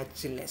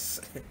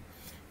matchless.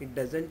 It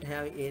doesn't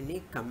have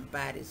any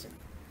comparison.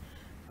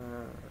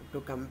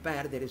 To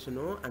compare, there is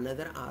no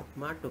another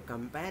Atma to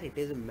compare. It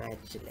is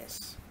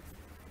matchless.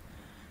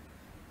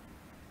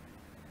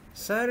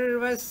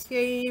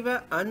 Sarvasyaiva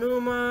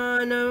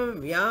anumana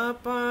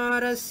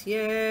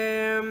vyaparasya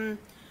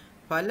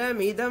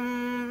phalamidam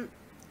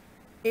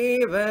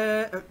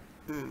eva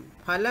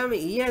phalam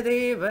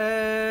iyadeva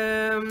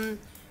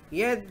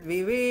yad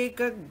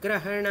viveka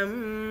grahanam.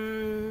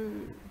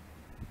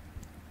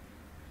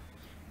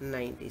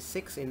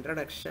 96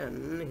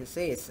 introduction, he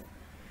says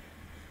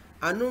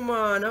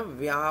anumana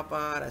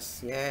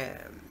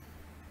vyaparasya.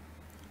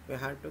 We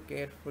have to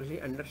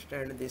carefully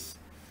understand this.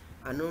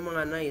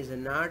 Anumana is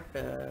not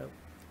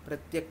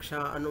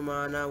pratyaksha,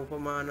 anumana,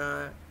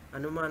 upamana.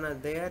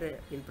 Anumana there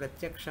in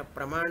pratyaksha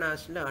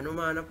pramanas,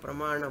 anumana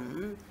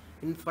pramanam,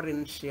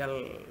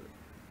 inferential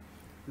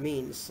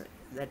means.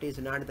 That is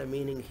not the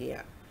meaning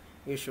here.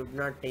 You should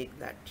not take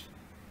that.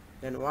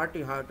 Then what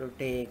you have to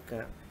take?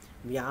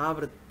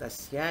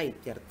 Vyavrittasya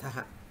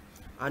ityartha.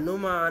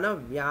 Anumana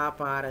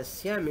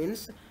vyaparasya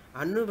means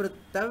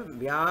anuvritta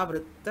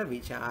vyavritta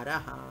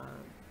vicharaha.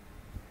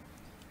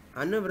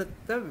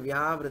 Anuvritta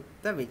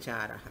vyavritta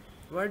vicharaha.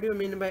 What do you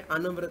mean by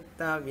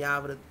anuvritta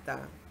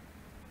vyavritta?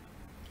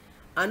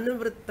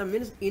 Anuvritta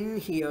means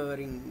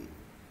inhearing,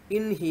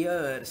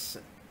 inheres.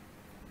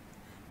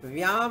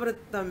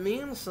 Vyavritta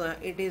means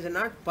it is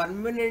not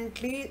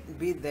permanently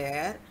be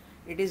there.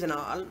 It is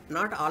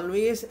not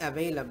always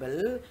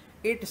available.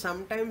 It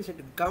sometimes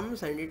it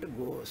comes and it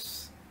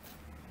goes.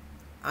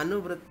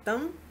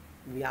 Anuvrittam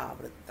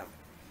vyavrittam.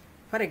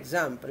 For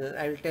example,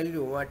 I will tell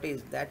you what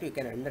is that, you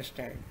can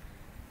understand.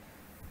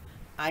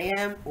 I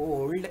am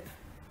old.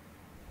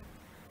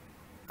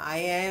 I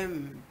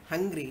am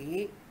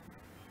hungry.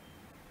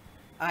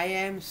 I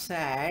am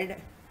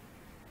sad.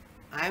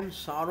 I am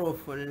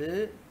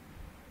sorrowful.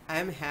 I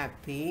am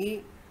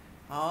happy.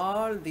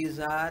 All these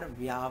are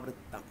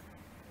vyavrittam.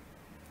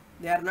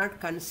 They are not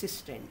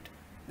consistent.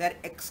 They are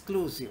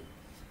exclusive.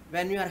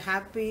 When you are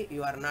happy,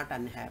 you are not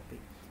unhappy.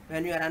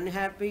 When you are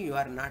unhappy, you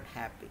are not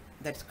happy.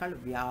 That's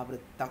called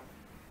vyavrittam.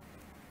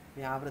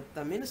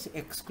 Vyavrittam means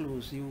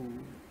exclusive.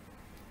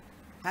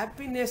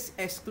 Happiness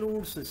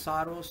excludes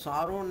sorrow.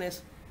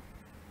 Sorrowness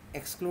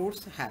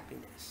excludes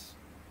happiness.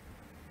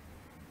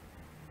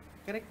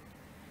 Correct?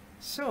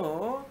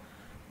 So,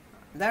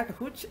 that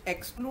which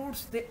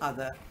excludes the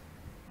other,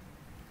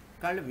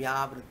 called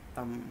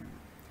vyavrittam.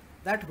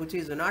 That which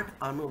is not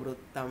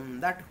anuvrittam,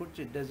 that which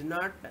does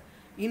not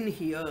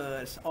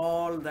inheres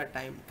all the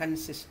time,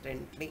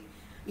 consistently.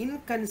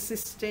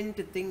 Inconsistent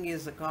thing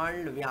is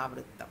called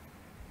vyavrittam.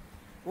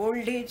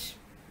 Old age,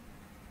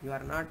 you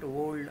are not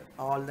old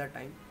all the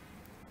time.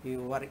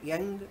 You were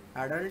young,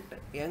 adult,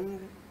 young,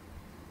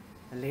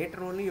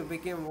 later only you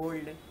became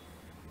old.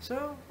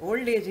 So,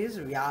 old age is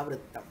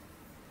vyavrittam.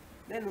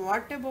 Then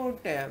what about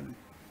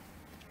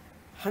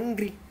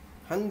hungry,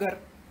 hunger?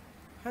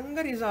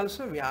 Hunger is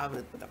also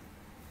vyavrittam.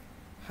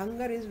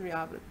 Hunger is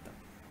vyavrittam.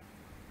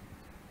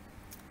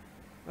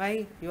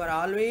 Why? You are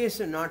always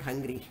not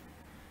hungry.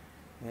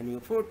 When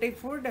you take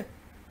food,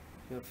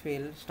 you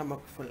feel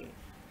stomach full.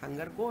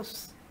 Hunger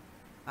goes.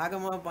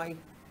 Agama bhai.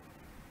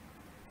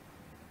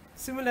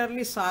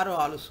 Similarly, sorrow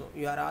also.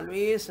 You are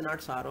always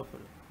not sorrowful.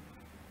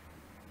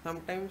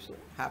 Sometimes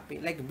happy,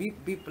 like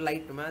beep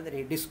light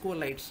madri, disco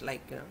lights,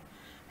 like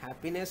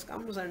happiness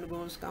comes and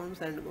goes,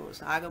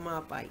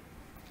 agama pai.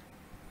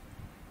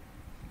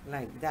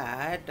 Like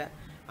that,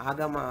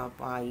 agama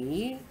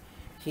pai,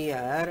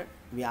 here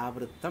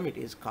vyavrittam it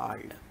is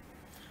called.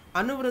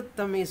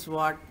 Anuvrittam is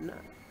what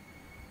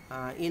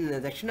in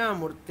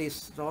Dakshinamurti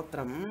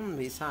Stotram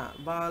Visa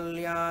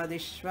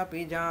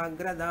Balyadishvapi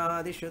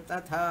Jagradadishu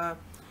Tatha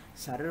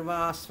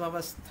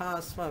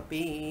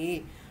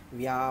Sarvasvavasthasvapi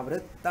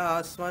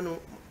Vyavrittasvanu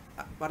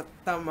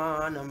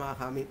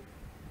Vartamanamahami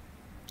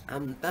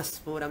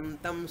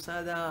Amtaspuramtam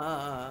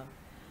Sada.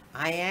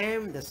 I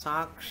am the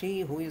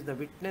Sakshi, who is the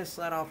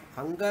witnesser of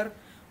hunger,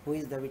 who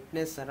is the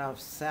witnesser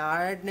of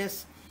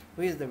sadness,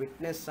 who is the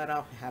witnesser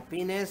of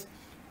happiness,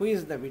 who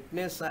is the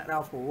witnesser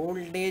of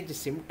old age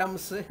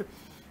symptoms,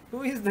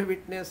 who is the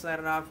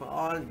witnesser of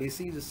all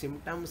disease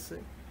symptoms.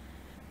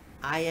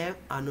 I am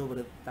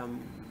Anuvrittam.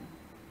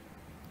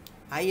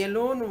 I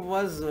alone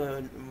was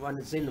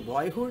in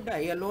boyhood,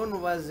 I alone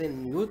was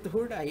in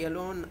youthhood, I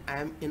alone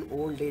am in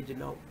old age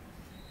now,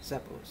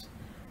 suppose.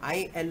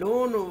 I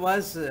alone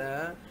was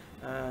the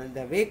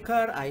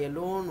waker, I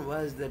alone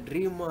was the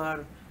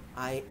dreamer,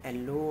 I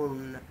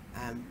alone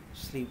am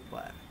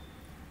sleeper.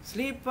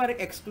 Sleeper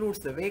excludes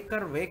the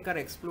waker, waker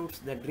excludes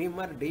the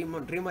dreamer,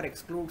 dreamer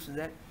excludes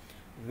the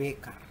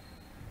waker.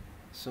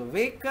 So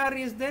waker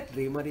is there,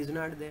 dreamer is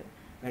not there.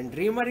 When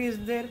dreamer is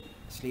there,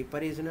 sleeper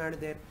is not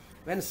there.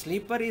 When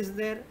sleeper is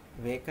there,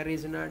 waker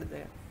is not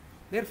there.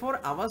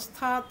 Therefore,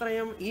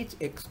 avasthatrayam each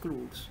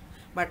excludes.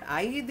 But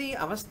I, the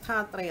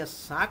avasthatraya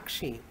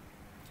sakshi,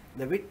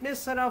 the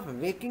witnesser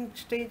of waking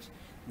stage,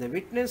 the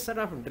witnesser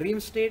of dream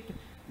state,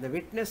 the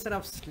witnesser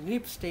of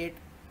sleep state,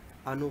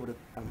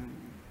 anuvrittam.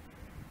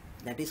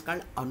 That is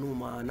called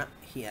anumana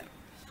here.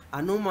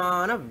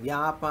 Anumana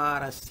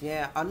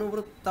vyaparasya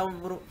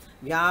anuvrittam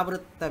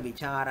vyavritta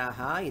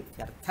vicharaha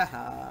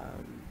ityarthaha.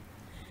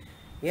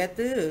 Yat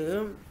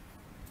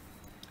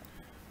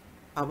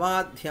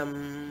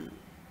avadhyam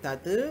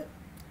tat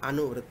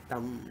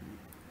anuvrittam.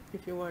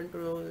 If you want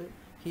to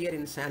hear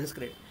in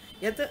Sanskrit,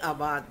 yat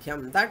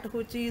abadhyam, that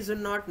which is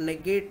not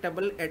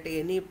negatable at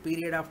any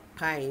period of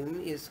time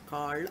is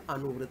called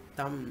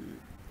anuvrittam.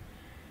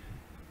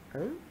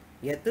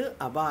 Yat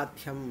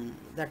abadhyam,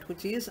 that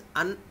which is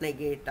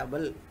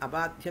unnegatable.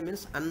 Abadhyam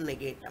means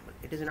unnegatable.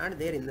 It is not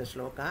there in the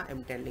sloka, I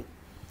am telling.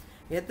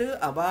 Yat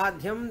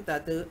abadhyam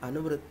tat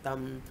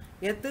anuvrittam,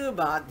 yat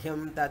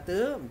badhyam tat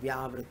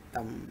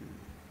vyavrittam.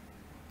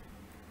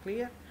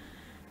 Clear?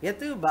 Yat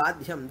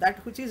badhyam,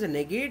 that which is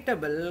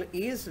negatable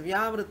is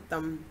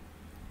vyavrittam.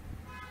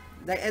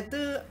 The yat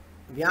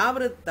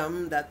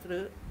vyavrittam, that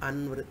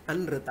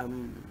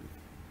anritam.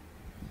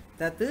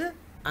 Tat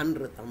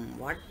anritam.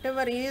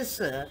 Whatever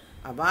is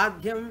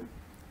abadhyam,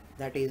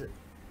 that is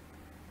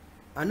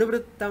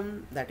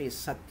anuvrittam, that is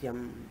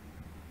satyam.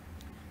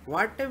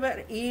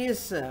 Whatever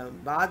is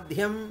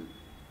badhyam,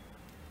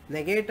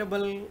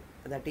 negatable,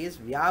 that is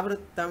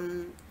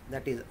vyavrittam,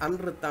 that is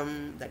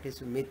anritam, that is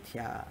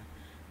mithya.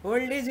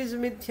 Old age is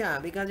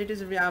mithya because it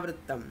is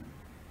vyavrittam.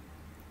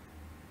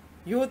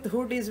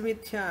 Youthhood is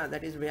mithya,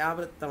 that is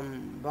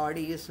vyavrittam.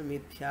 Body is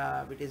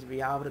mithya, it is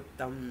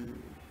vyavrittam.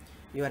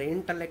 Your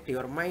intellect,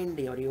 your mind,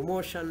 your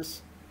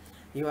emotions,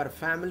 your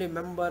family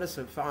members,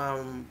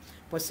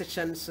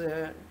 possessions,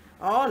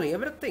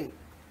 everything,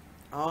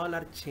 all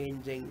are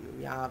changing,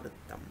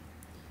 vyavrittam.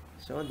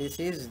 So this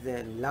is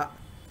the law.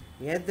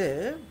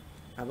 Yad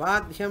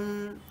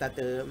avadhyam tat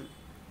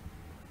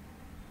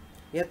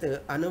yat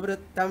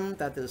anuvrittam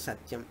tat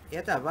satyam.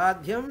 Yat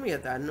avadhyam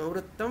yat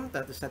anuvrittam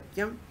tat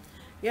satyam.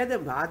 Yad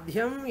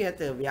badhyam yat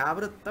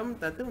vyavrittam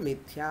tat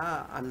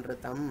mithya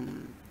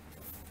anritam.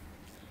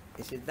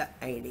 This is the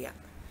idea.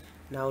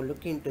 Now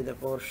look into the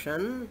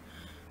portion.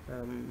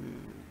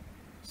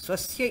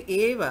 Swasya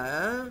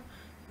eva,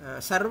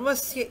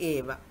 sarvasya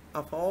eva,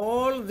 of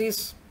all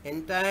this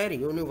entire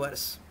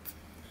universe.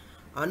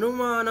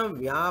 Anumana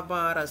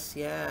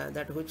vyaparasya,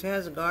 that which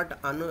has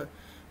got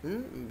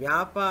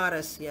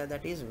vyaparasya,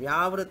 that is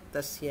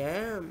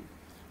vyavrittasya,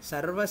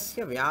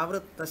 sarvasya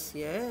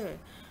vyavrittasya,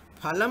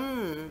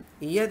 phalam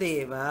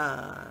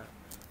iyadeva.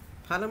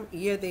 Phalam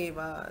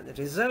iyadeva, the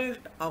result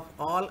of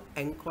all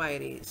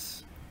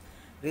enquiries.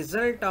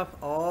 Result of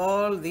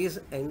all these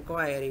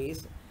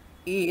enquiries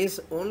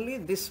is only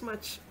this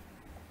much.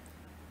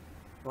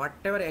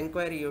 Whatever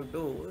inquiry you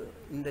do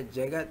in the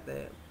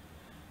Jagat,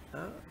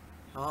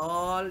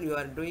 all you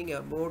are doing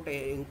about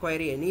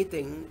inquiry,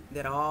 anything,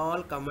 they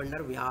all come under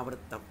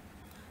Vyavrittam.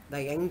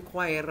 The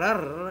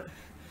inquirer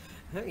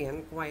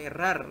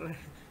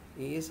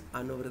is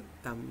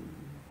Anuvrittam.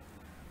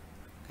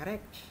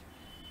 Correct?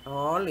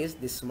 All is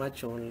this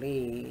much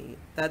only.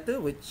 Tat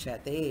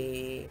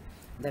Uchyate.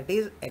 That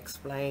is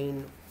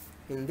explained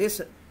in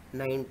this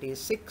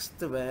 96th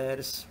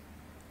verse.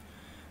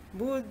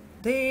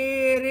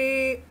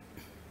 Buddhere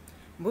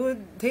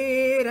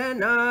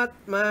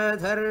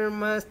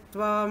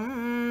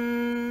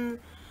buddhiranatmadharmastvam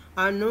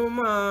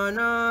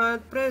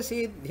anumanat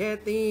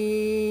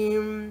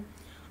prasidhyati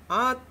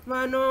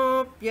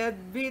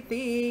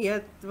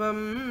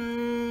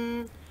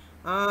atmanopyadvitiyatvam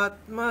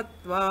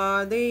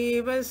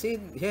atmatvadeva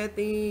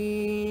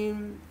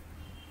siddhyati.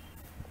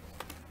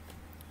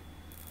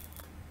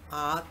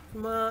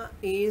 Atma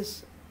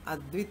is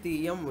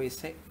advitiyam, we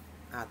say.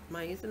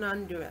 Atma is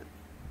non-dual.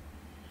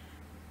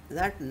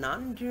 That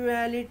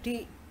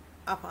non-duality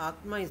of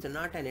Atma is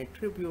not an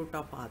attribute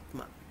of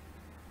Atma.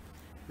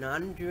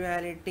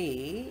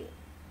 Non-duality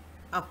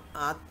of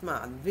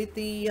Atma,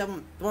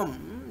 Advitiyam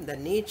Tvam, the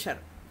nature.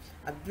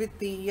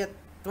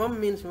 Advitiyatvam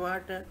means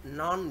what?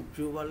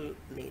 Non-dual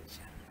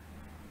nature.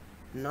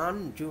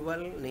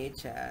 Non-dual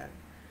nature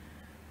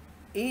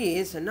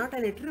is not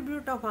an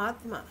attribute of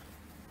Atma.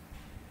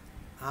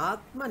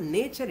 Atma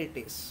nature it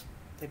is.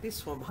 That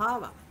is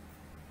Swabhava.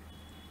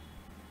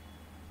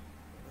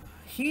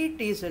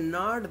 Heat is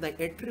not the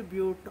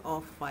attribute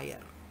of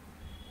fire.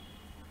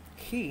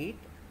 Heat,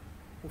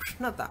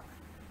 Ushnata,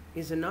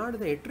 is not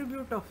the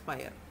attribute of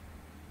fire.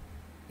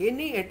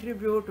 Any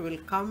attribute will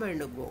come and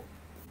go.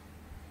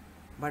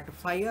 But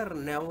fire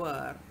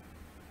never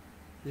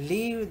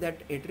leave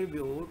that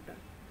attribute.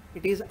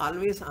 It is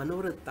always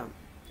Anuvrittam.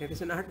 It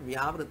is not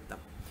Vyavrittam.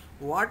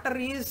 Water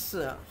is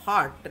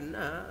hot,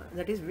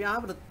 that is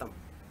Vyavrittam.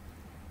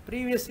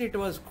 Previously it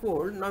was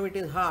cold, now it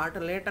is hot,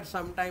 later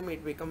sometime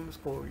it becomes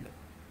cold.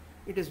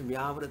 It is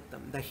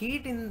Vyavrittam. The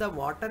heat in the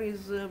water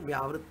is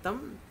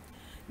Vyavrittam.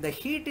 The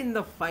heat in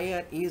the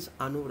fire is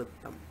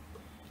Anuvrittam.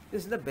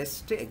 This is the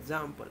best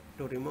example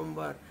to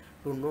remember,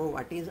 to know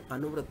what is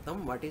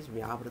Anuvrittam, what is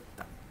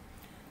Vyavrittam.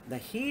 The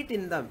heat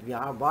in the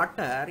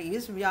water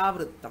is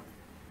Vyavrittam.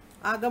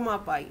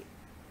 Agamapai.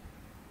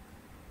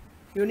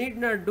 You need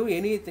not do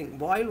anything.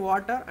 Boil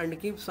water and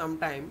keep some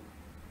time.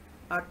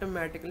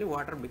 Automatically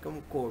water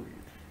become cold.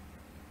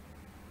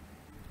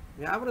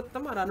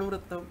 Vyavrittam or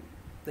Anuvrittam?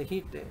 The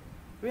heat.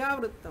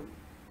 Vyavrittam.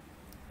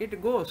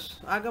 It goes.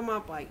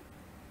 Agamapai.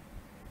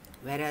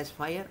 Whereas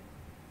fire,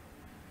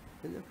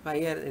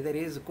 there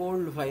is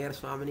cold fire,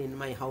 Swamini, in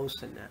my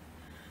house.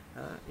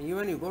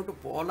 Even you go to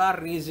polar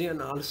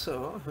region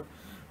also,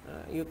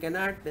 you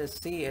cannot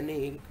see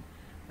any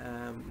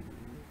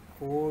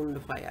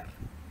cold fire.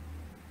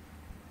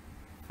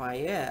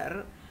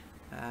 Fire,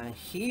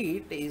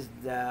 heat is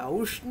the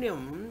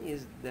Ushnyam,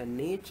 is the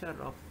nature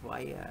of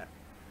fire.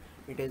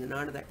 It is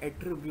not the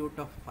attribute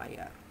of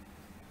fire.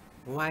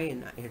 Why?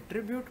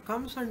 Attribute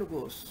comes and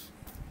goes.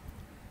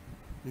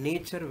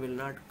 Nature will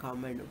not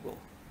come and go.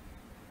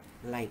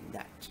 Like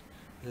that.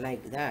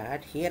 Like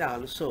that, here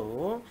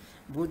also,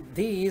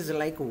 Buddhi is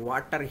like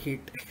water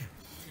heat.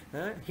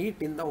 Heat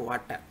in the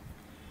water.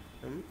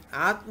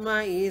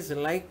 Atma is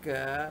like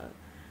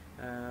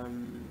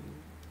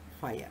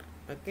fire.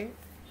 Okay?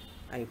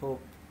 I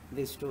hope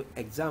these two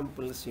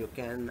examples you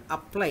can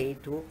apply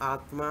to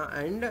Atma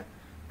and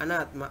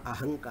Anatma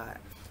Ahankara.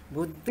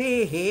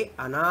 Buddhehe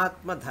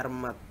Anatma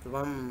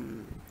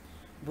Dharmatvam.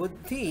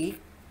 Buddhi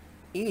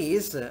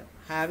is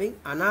having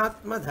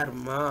Anatma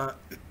Dharma.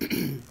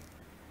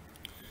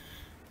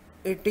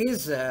 It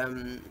is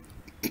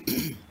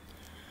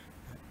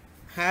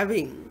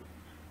having,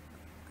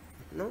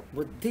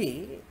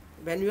 Buddhi,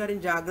 when you are in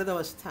Jagrata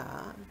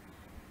Avastha,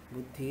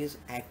 Buddhi is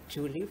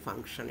actually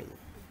functioning.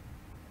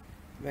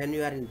 When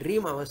you are in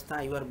dream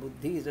Avastha, your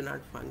Buddhi is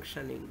not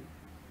functioning.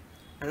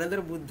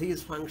 Another Buddhi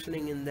is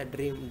functioning in the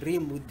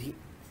dream Buddhi.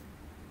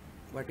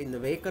 But in the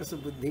waker's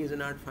Buddhi is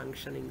not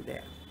functioning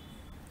there.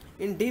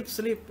 In deep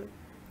sleep,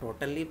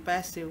 totally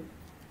passive.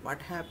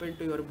 What happened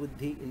to your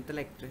Buddhi,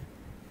 intellect?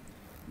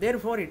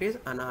 Therefore, it is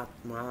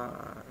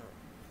Anatma.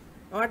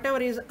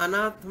 Whatever is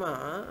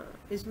Anatma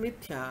is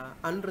Mithya,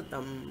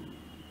 Anrutam,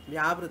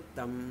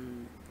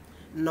 Vyavrittam,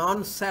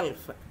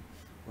 non-self.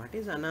 What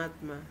is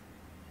Anatma?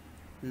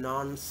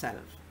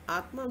 Non-self.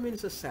 Atma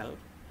means self.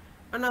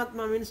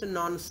 Anatma means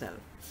non-self.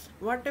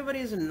 Whatever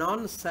is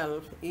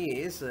non-self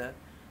is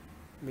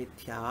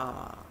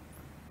Mithya.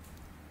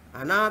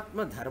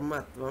 Anatma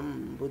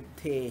Dharmatvam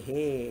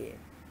Buddhehe.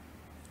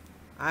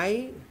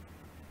 I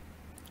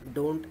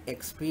don't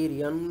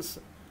experience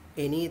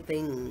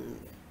anything.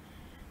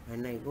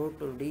 When I go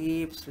to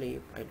deep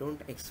sleep, I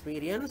don't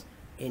experience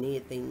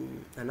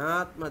anything.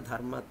 Anatma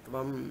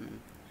Dharmatvam.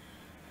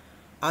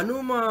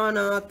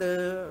 Anumanat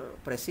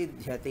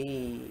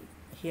Prasidhyati.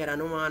 Here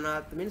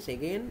Anumanat means,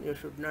 again, you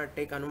should not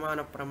take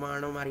Anumana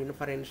Pramanam or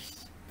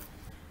inference.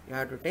 You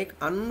have to take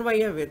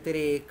Anvaya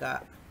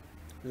Vyatireka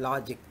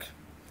logic.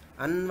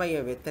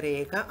 Anvaya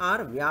Vyatireka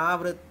or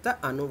Vyavritta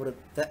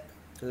Anuvritta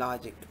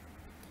logic,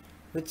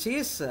 which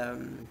is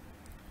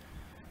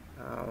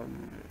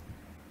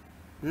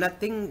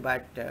nothing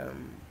but a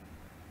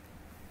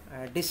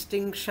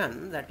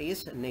distinction that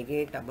is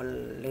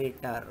negatable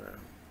later.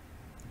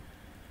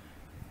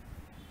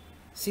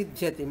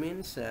 Siddhyati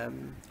means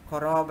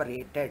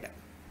corroborated.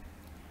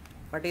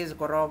 What is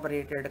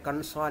corroborated?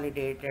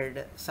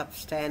 Consolidated,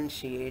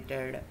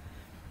 substantiated.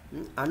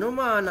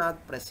 Anumanat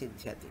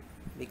prasiddhyati.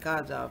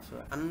 Because of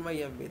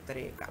Anvaya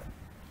Vyatireka.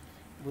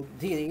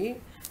 Buddhi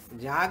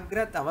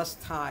Jagrat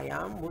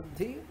avasthayam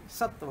buddhi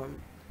sattvam.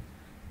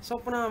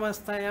 Swapna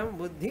avasthayam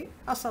buddhi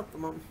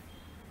asatvam.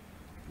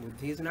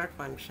 Buddhi is not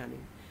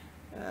functioning.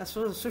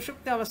 So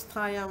Sushupta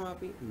avasthayam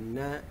api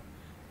na.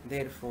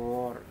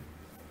 Therefore,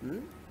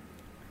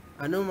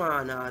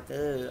 Anumanat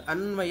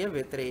Anvaya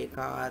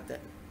Vyatirekaat.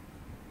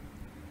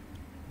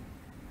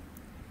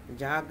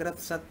 Jagrat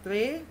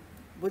sattve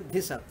buddhi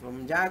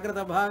sattvam. Jagrat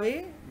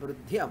abhave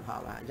buddhi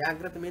abhava.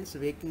 Jagrat means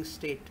waking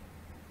state.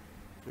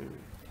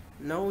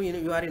 Now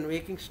you are in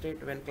waking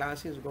state when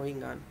class is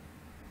going on.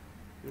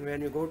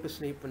 When you go to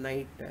sleep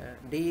night,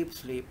 deep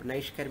sleep,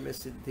 Naishkarmya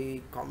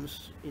Siddhi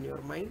comes in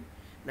your mind.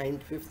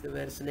 95th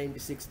verse,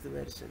 96th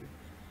verse.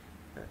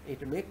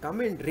 It may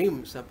come in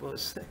dream,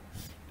 suppose.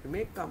 It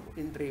may come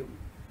in dream,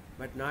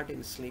 but not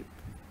in sleep.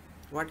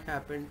 What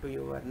happened to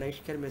your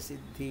Naishkarmya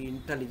Siddhi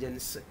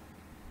intelligence?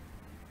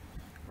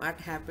 What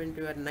happened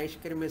to your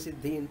Naishkarmya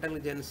Siddhi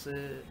intelligence?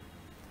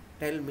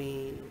 Tell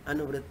me.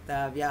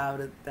 Anuvritta,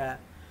 Vyavritta.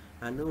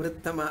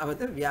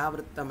 Anuvrittamavada,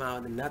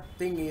 Vyavrittamavada.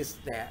 Nothing is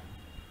there.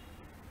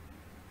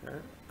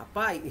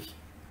 Apai.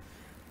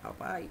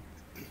 Apai.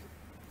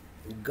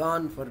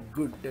 Gone for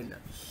good.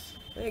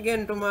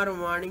 Again tomorrow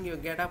morning you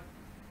get up,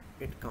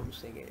 it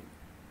comes again.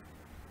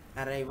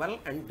 Arrival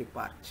and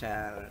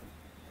departure.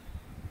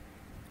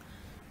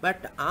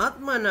 But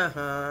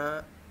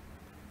Atmanaha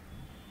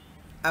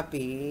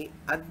api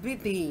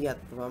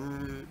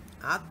advitiyatvam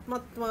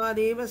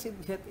atmatvadeva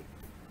siddhyati.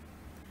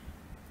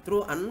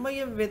 Through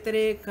Anvaya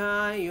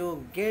Vyatireka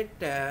you get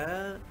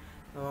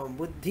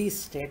buddhi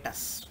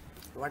status.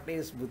 What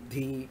is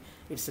buddhi?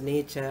 Its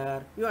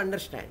nature. You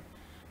understand.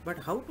 But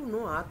how to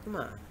know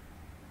Atma?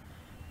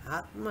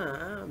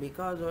 Atma,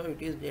 because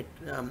it is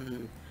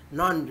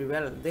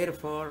non-dual,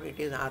 therefore it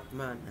is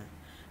Atman.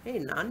 Hey,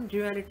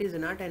 non-duality is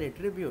not an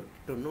attribute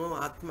to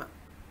know Atma.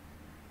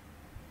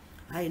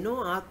 I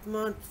know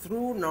Atma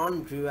through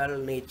non-dual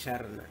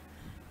nature.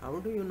 How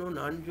do you know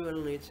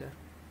non-dual nature?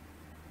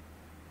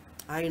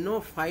 I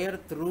know fire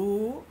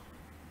through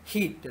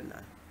heat.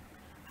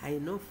 I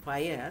know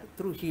fire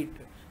through heat.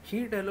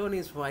 Heat alone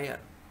is fire.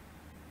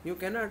 You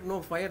cannot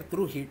know fire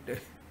through heat.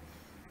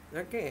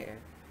 Okay.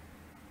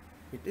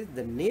 It is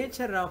the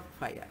nature of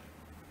fire.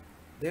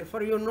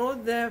 Therefore, you know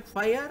the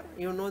fire,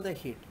 you know the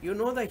heat. You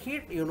know the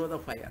heat, you know the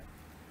fire.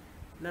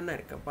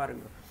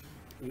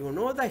 You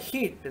know the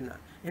heat.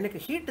 எனக்கு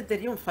heat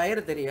தெரியும்,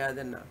 fire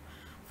தெரியாதுன்னா.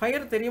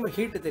 Fire தெரியும்,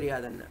 heat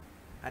தெரியாதுன்னா.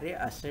 Array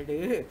அசடு,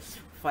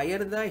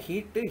 fire தான்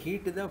heat,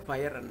 heat தான்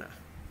fire அண்ணா.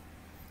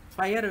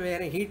 Fire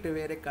வேற, heat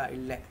வேற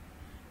இல்லை.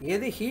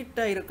 எது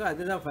ஹீட்டா இருக்கோ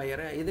அதுதான்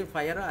ஃபயர், எது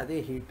ஃபயரோ அதே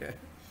ஹீட்டு.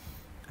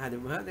 அது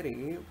மாதிரி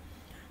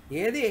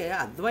எது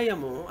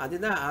அத்வயமோ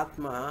அதுதான்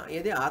ஆத்மா,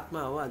 எது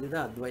ஆத்மாவோ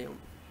அதுதான் அத்வயம்.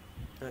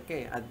 Okay,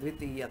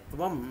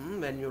 அத்விதீயத்துவம்.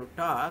 when you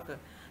talk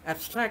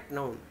abstract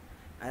noun,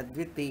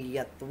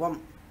 அத்விதீயத்துவம்,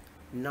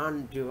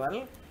 non-dual,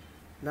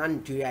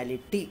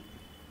 non-duality.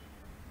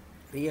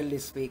 Really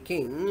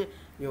speaking,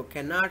 you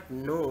cannot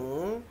know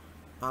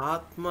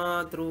Atma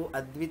through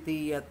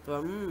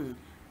advitiyatvam.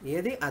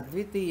 எது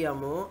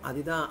அத்விதீயமோ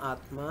அதுதான்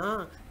ஆத்மா,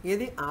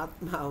 எது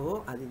ஆத்மாவோ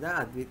அதுதான்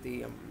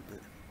அத்விதீயம்.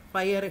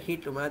 ஃபயர்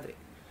ஹீட் மாதிரி.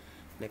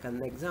 எனக்கு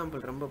அந்த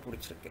எக்ஸாம்பிள் ரொம்ப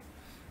பிடிச்சிருக்கு.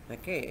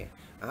 ஓகே,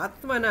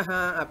 ஆத்மனஹ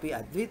அப்படி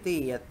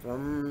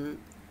அத்விதீயத்துவம்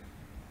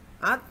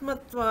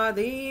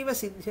ஆத்மத்வாதேவ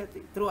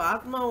சித்தியதி. த்ரூ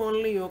ஆத்மா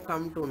only you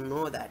come to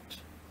know that,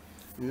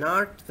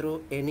 not through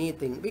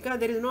anything, because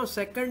there is no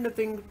second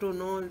thing to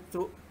know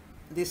through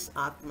this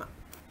Atma.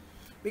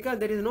 Because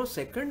there is no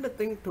second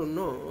thing to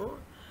know,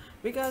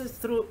 because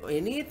through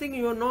anything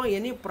you know,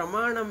 any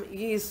pramanam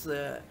is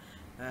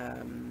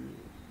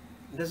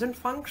doesn't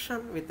function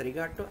with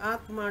regard to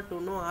Atma. To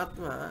know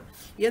Atma,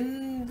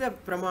 எந்த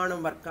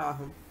பிரமாணம் work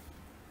ஆகும்?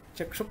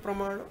 சக்ஷு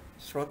பிரமாணம்,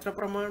 ஸ்ரோத்ர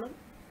பிரமாணம்,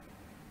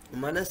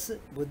 மனசு,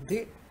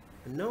 புத்தி?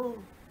 No,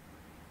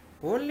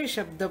 only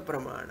சப்த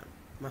பிரமாணம்,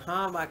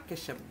 மகாவாக்கிய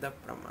சப்த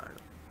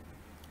பிரமாணம்.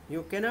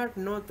 You cannot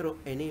know through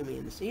any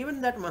means. Even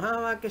that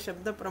மகாவாக்கிய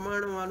சப்த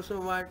பிரமாணம் also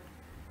what?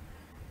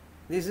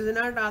 This is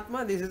not Atma,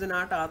 this is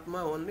not Atma,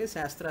 only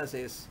Shastra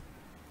says.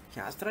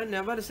 Shastra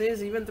never says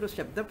even through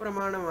Shabda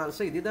Pramanam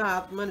also, idida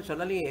Atma nu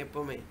sollaliye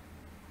eppume.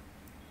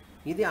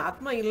 Idi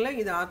Atma illa,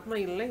 idi Atma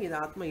illa, idi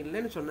Atma illa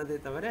nu sonnade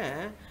thavara,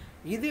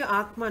 idi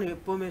Atma nu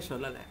eppume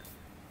sollala.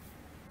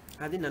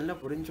 Adi nalla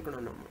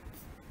purinchukonum namma.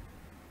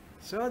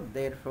 So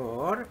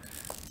therefore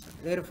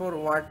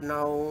what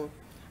now?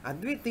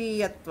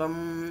 Advitiyatvam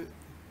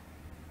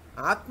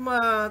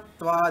Atma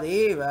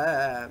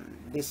tvadeva,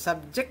 the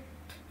subjectness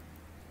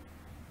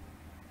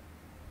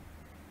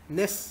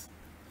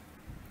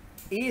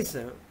is,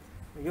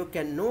 you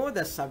can know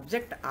the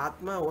subject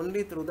Atma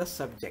only through the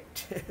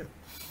subject.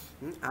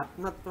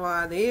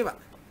 Atmatvadeva,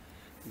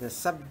 the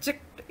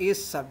subject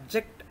is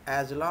subject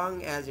as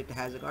long as it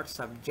has got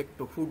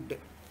subjecthood.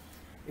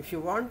 If you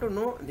want to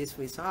know, this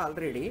we saw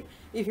already,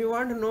 if you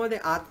want to know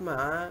the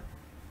Atma,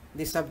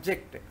 the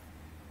subject,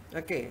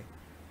 okay,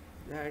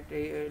 that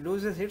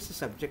loses its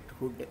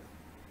subjecthood.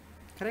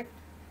 Correct?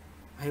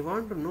 I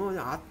want to know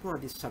the Atma,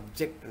 the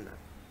subject.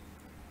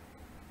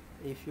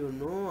 If you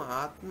know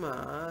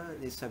Atma,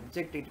 the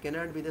subject, it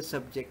cannot be the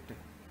subject.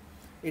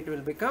 It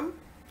will become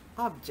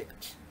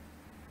object.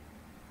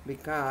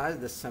 Because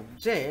the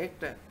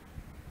subject,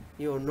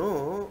 you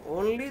know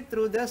only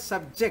through the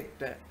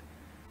subject,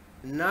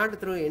 not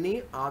through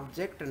any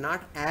object,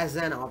 not as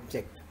an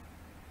object.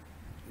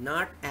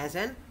 Not as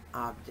an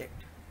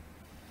object.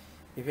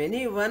 If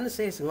anyone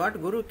says, what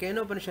Guru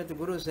Kenopanishad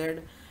Guru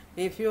said,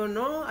 if you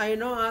know, I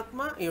know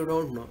Atma, you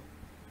don't know.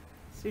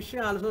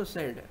 Shishya also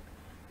said,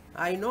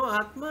 I know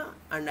Atma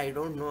and I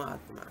don't know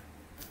Atma.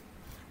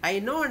 I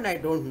know and I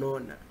don't know.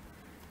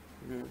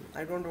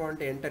 I don't want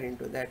to enter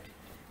into that.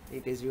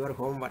 It is your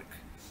homework.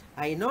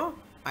 I know,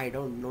 I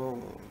don't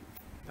know.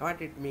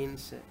 What it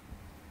means.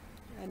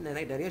 And you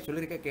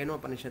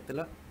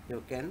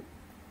can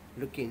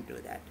look into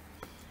that.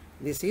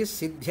 This is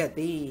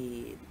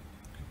Siddhyati.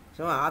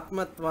 So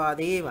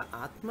Atmatvadeva.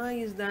 Atma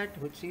is that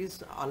which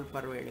is all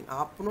pervading.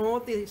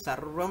 Apnoti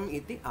sarvam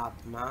iti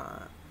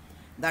Atma.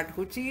 That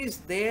which is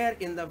there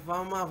in the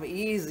form of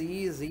is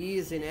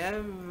in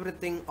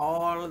everything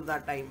all the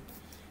time.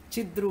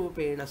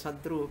 Chidrupena,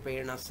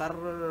 Sadrupena,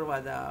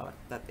 Sarvada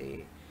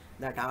Vartate.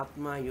 That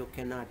Atma you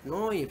cannot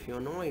know. If you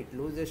know, it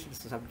loses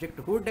its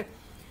subjecthood.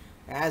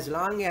 As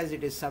long as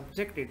it is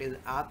subject, it is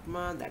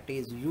Atma, that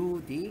is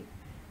you, the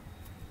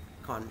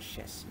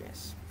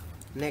consciousness.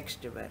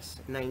 Next verse,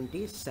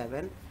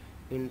 97,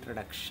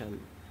 introduction.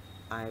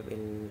 I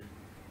will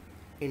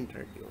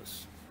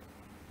introduce.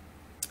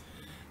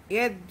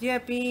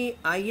 Yadyapi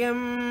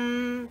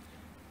ayam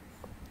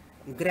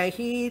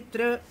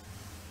grahitu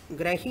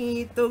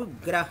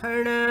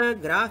grahana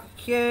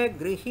grahya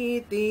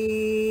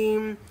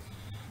grihiti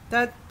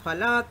tat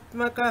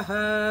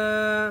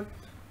phalatmakaha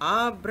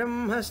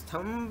abrahma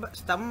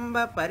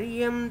stamba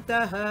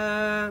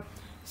paryamtaha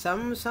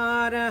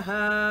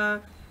samsaraha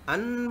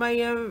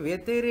Anvay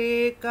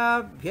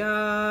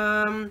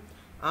व्यतिरेकाभ्याम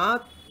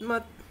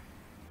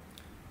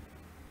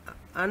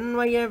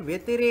Anvay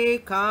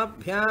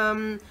व्यतिरेकाभ्याम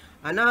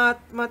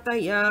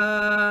अनात्मतया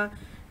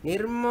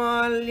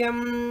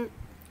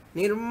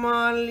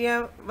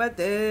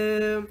निर्माल्यवत्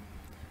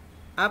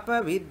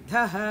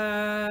अपविद्धः.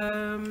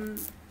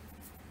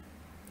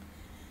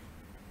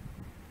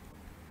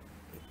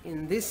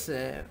 In this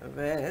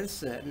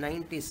verse,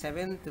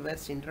 97th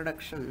verse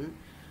introduction,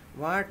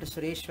 what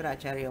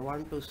Sureshwaracharya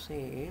want to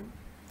say,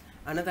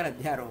 another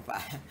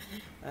Adhyaropa.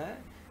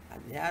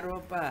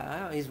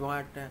 Adhyaropa is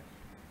what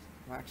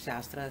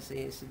Shastra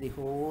says, the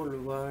whole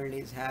world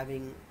is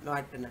having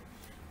what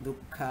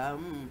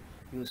dukkham.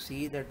 You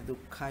see that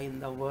dukkha in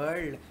the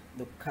world,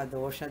 dukkha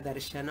dosha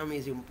darshanam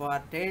is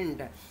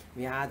important.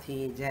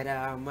 Vyadhi,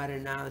 jara,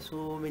 marna,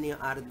 so many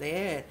are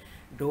there.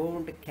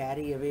 Don't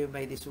carry away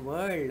by this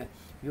world.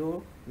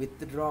 You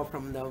withdraw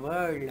from the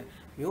world.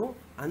 You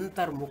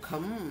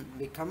antarmukham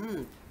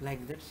become,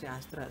 like that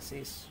Shastra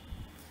says.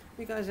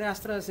 Because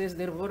Shastra says,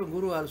 therefore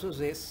Guru also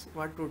says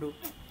what to do.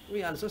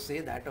 We also say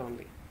that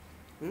only.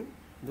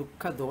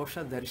 Dukkha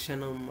dosha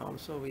darshanam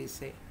also we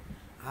say.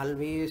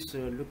 Always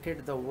look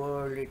at the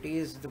world. It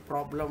is the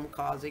problem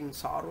causing,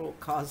 sorrow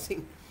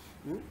causing.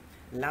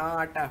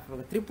 Lot of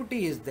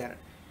triputi is there.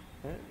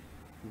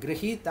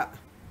 Grihita,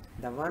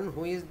 the one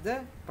who is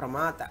the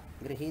pramata.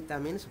 Grihita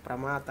means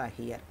pramata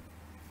here.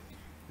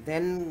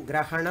 Then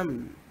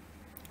grahanam.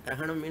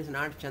 Grahanam means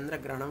not Chandra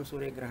grahanam,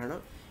 Surya grahanam.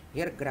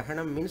 Here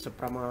grahanam means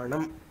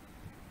pramanam.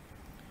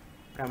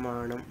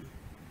 Pramanam.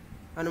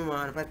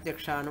 Anumana,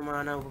 pratyaksha,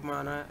 anumana,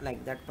 upamana,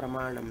 like that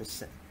pramanam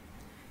is.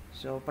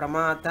 So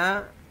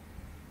pramata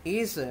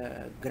is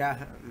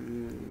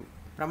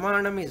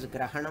pramanam is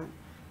grahanam.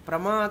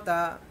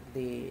 Pramata,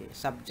 the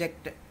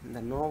subject,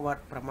 the knower,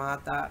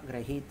 pramata,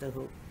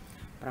 grahitahu,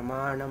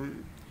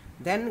 pramanam.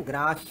 Then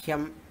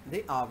grahyam,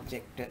 the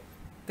object,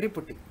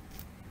 triputi.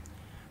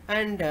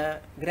 And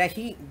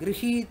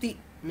grihiti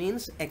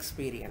means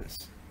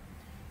experience.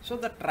 So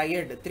the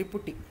triad,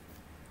 triputi.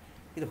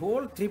 The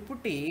whole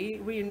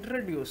triputi we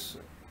introduce.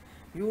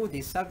 You,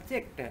 the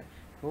subject,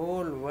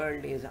 whole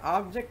world is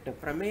object,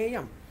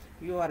 prameyam.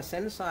 Your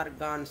sense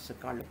organs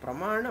called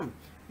pramanam.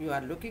 You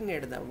are looking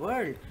at the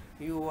world.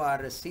 You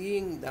are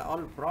seeing the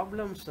all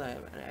problems.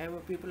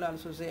 People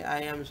also say,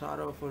 I am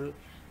sorrowful.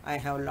 I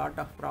have a lot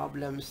of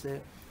problems.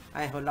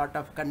 I have a lot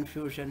of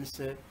confusions.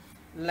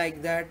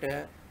 Like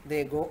that,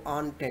 they go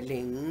on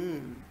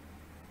telling.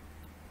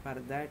 For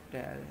that,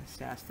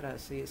 Shastra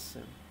says,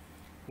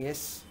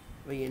 yes,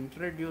 we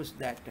introduce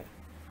that.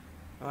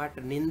 What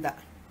ninda?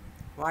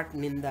 What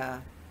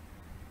ninda?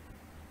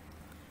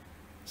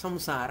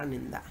 Samsara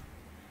ninda.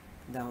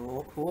 The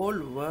whole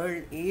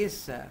world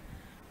is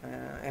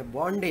a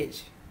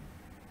bondage.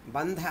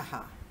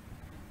 Bandhaha.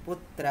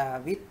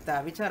 Putra,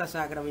 Vitta,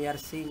 Vicharasagara we are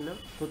seeing, no?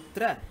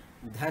 Putra,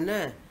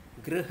 Dhana,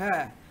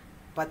 Griha,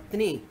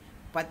 Patni,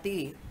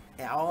 Pati,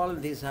 all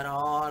these are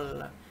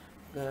all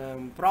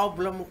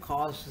problem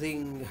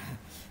causing.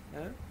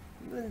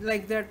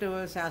 Like that,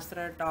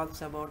 Shastra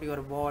talks about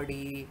your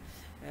body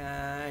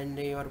and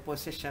your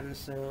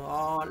possessions,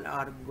 all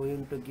are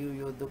going to give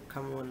you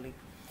dukkham only.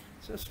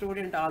 So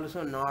student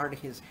also nod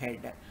his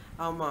head.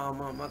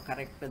 Ama,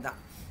 correct da.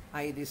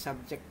 I the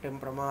subject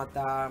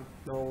pramata,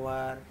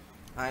 knower.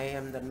 I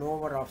am the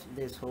knower of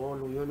this whole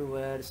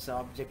universe.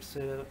 Objects,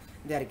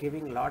 they are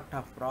giving lot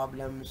of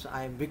problems.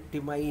 I am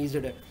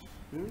victimized.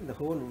 The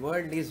whole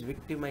world is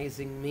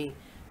victimizing me.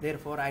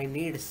 Therefore, I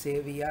need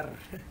savior.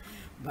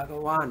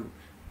 Bhagavan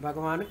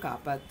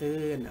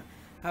காப்பாத்துன்னு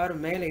அவர்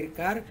மேலே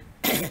இருக்கார்.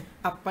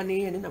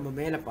 அப்பனேன்னு நம்ம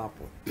மேலே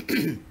பார்ப்போம்.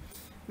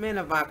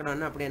 மேலே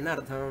பார்க்கணுன்னா அப்படி என்ன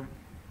அர்த்தம்?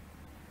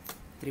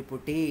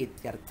 Triputi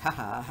ityartha.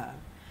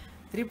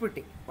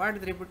 Triputi. What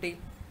is Triputi?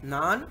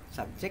 Non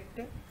subject.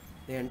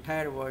 The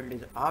entire world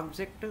is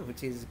object,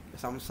 which is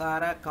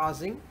samsara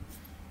causing,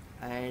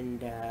 and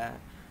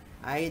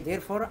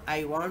therefore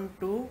I want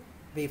to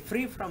be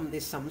free from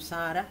this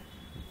samsara.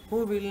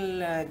 Who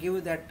will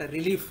give that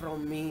relief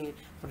from me?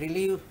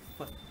 Relief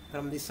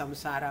from this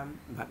samsara?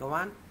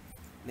 Bhagavan.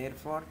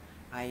 Therefore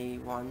I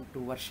want to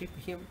worship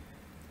him.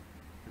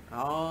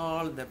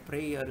 All the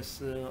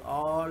prayers,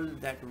 all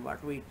that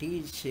what we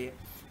teach,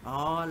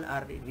 all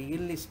are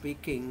really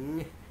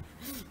speaking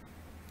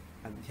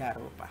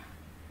Adhyaropa.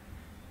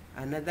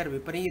 Another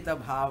Viparita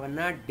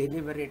Bhavana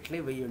deliberately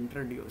we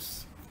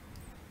introduce.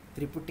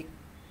 Triputi.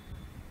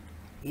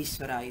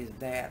 Ishvara is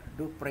there.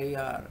 Do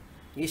prayer.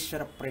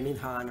 Ishvara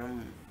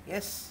Pranidhanam.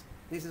 Yes,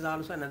 this is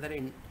also another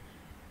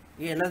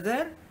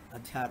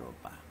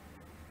Adhyaropa.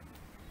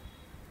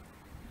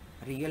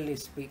 Really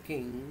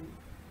speaking,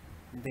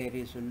 there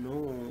is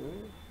no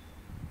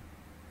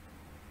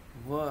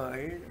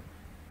world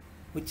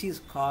which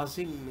is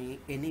causing me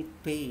any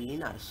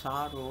pain or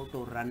sorrow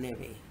to run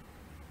away.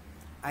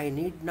 I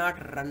need not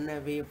run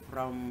away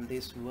from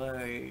this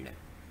world.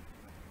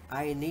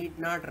 I need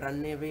not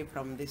run away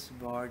from this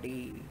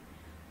body.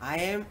 I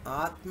am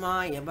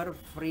Atma, ever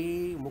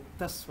free,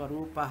 Mukta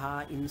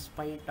Swarupaha, in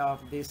spite of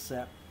this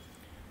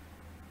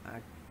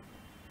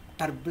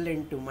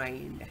turbulent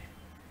mind.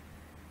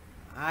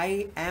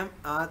 I am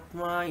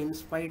Atma in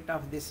spite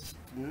of this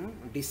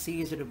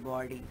diseased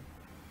body.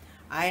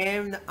 I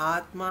am the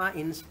Atma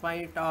in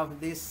spite of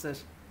these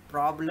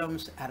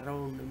problems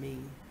around me.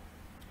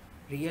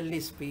 Really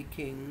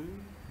speaking,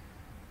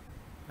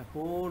 the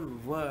whole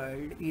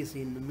world is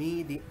in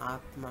me, the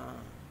Atma.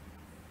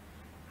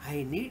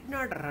 I need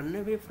not run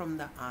away from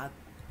the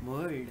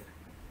world.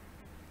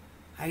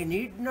 I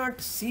need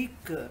not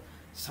seek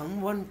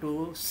someone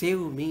to save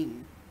me,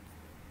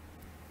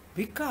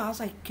 because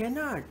I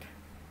cannot.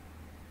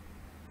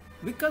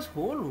 Because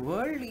whole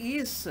world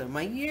is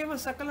Mayeva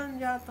Sakalam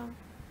Jatam.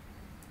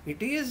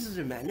 It is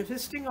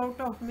manifesting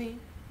out of me.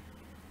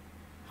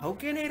 How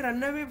can I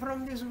run away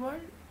from this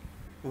world?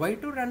 Why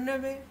to run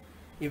away?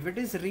 If it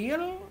is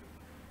real,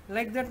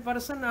 like that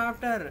person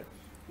after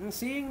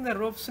seeing the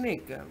rope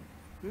snake,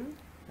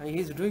 he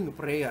is doing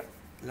prayer,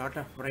 lot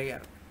of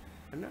prayer.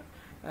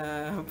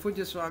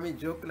 Puja Swami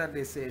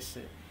jocularly says,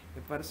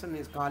 a person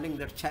is calling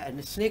that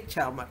snake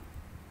charmer.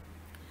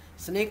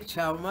 Snake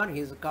charmer,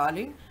 he is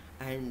calling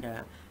and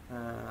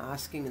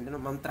asking in the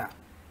mantra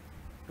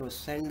to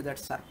send that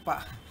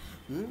sarpa,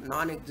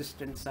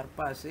 non-existent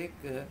sarpa sick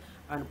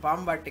and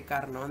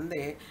Pambatikarna on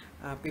the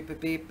pipe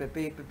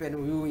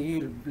and you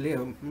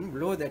will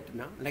blow that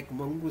now like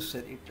mongoose.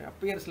 It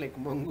appears like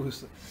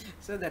mongoose,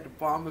 so that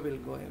palm will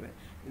go away.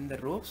 In the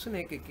rope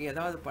snake,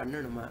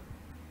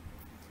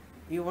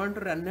 you want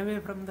to run away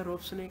from the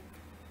rope snake?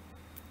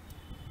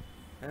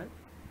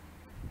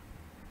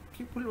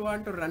 People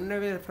want to run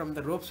away from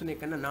the rope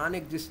snake and a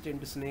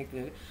non-existent snake.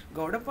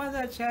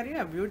 Gaudapada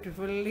Acharya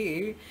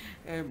beautifully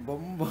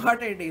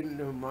bombarded in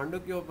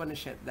Mandukya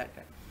Upanishad that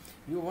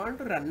you want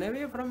to run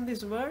away from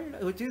this world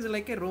which is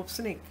like a rope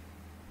snake.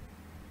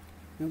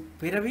 You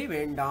Piravi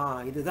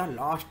Venda, it is the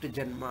last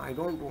Janma. I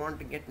don't want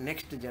to get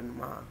next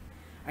Janma.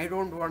 I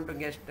don't want to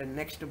get the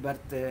next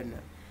birth. I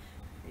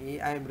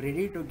am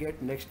ready to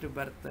get next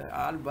birth.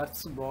 All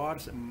births,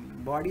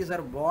 bodies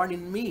are born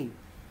in me.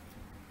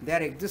 They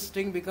are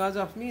existing because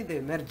of me, they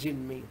merge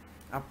in me.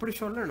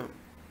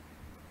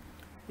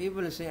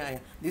 People say,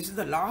 this is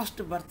the last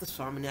birth,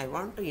 Swamini. I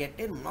want to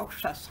attain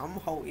moksha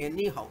somehow,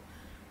 anyhow.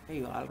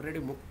 You are already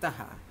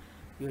muktaha.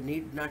 You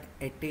need not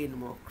attain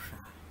moksha.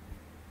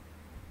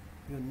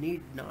 You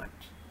need not.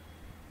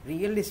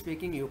 Really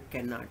speaking, you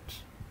cannot.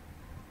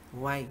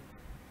 Why?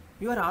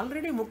 You are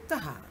already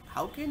muktaha.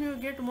 How can you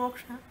get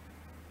moksha?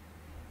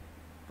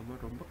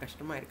 ரொம்ப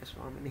கஷ்டமா இருக்கு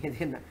சுவாமி.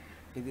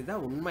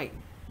 இதுதான் உண்மை.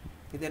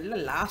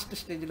 இதெல்லாம் last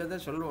ஸ்டேஜில்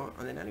தான் சொல்லுவோம்.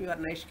 அதனால் யூ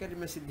ஆர்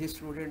நைஷ்கர்மிய சித்தி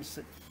ஸ்டூடெண்ட்ஸ்.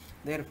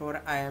 தேர்ஃபோர்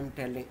ஐ ஆம்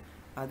telling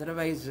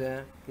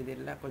Otherwise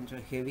idella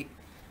konjam heavy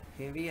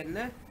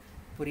enna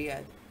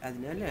puriyadu.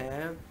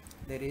 Adnala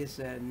there is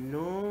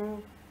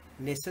no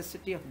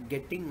necessity of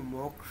getting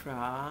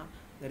moksha.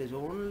 There is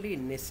only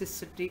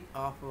necessity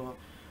of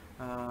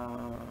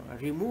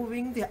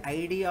removing the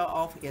idea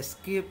of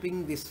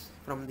escaping this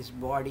from this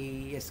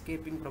body,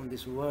 escaping from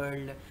this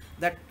world.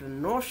 That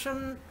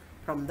notion,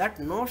 from that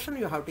notion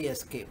you have to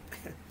escape.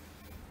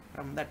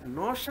 From that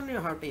notion you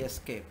have to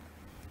escape.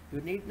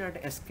 You need not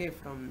escape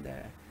from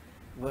the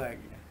world.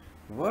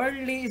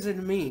 World is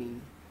in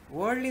me.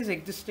 World is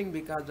existing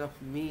because of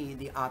me,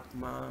 the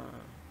Atma.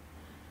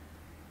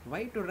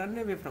 Why to run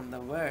away from the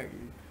world?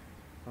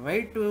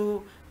 Why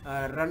to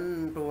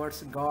run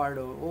towards God?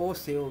 Oh,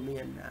 save me.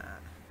 And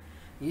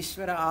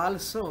Ishvara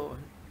also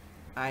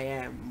I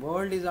am.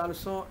 World is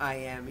also I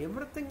am.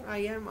 Everything I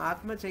am.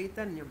 Atma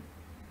Chaitanyam.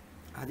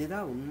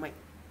 Adida Unmai.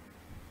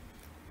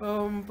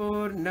 Om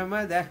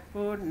Purnamadah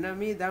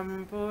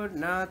Purnamidam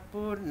Purnat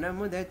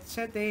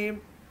Purnamudachyate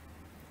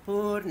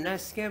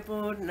Purnasya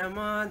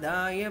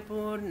Purnamadaya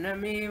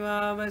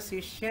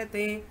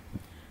Purnamevavasishyate.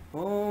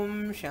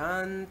 Om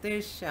Shanti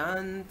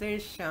Shanti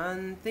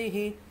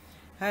Shanti.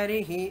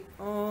 Harihi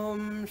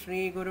Om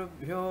Shri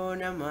Gurubhyo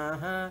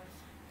Namaha.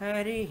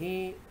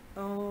 Harihi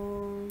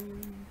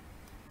Om.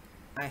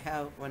 I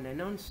have one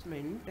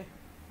announcement.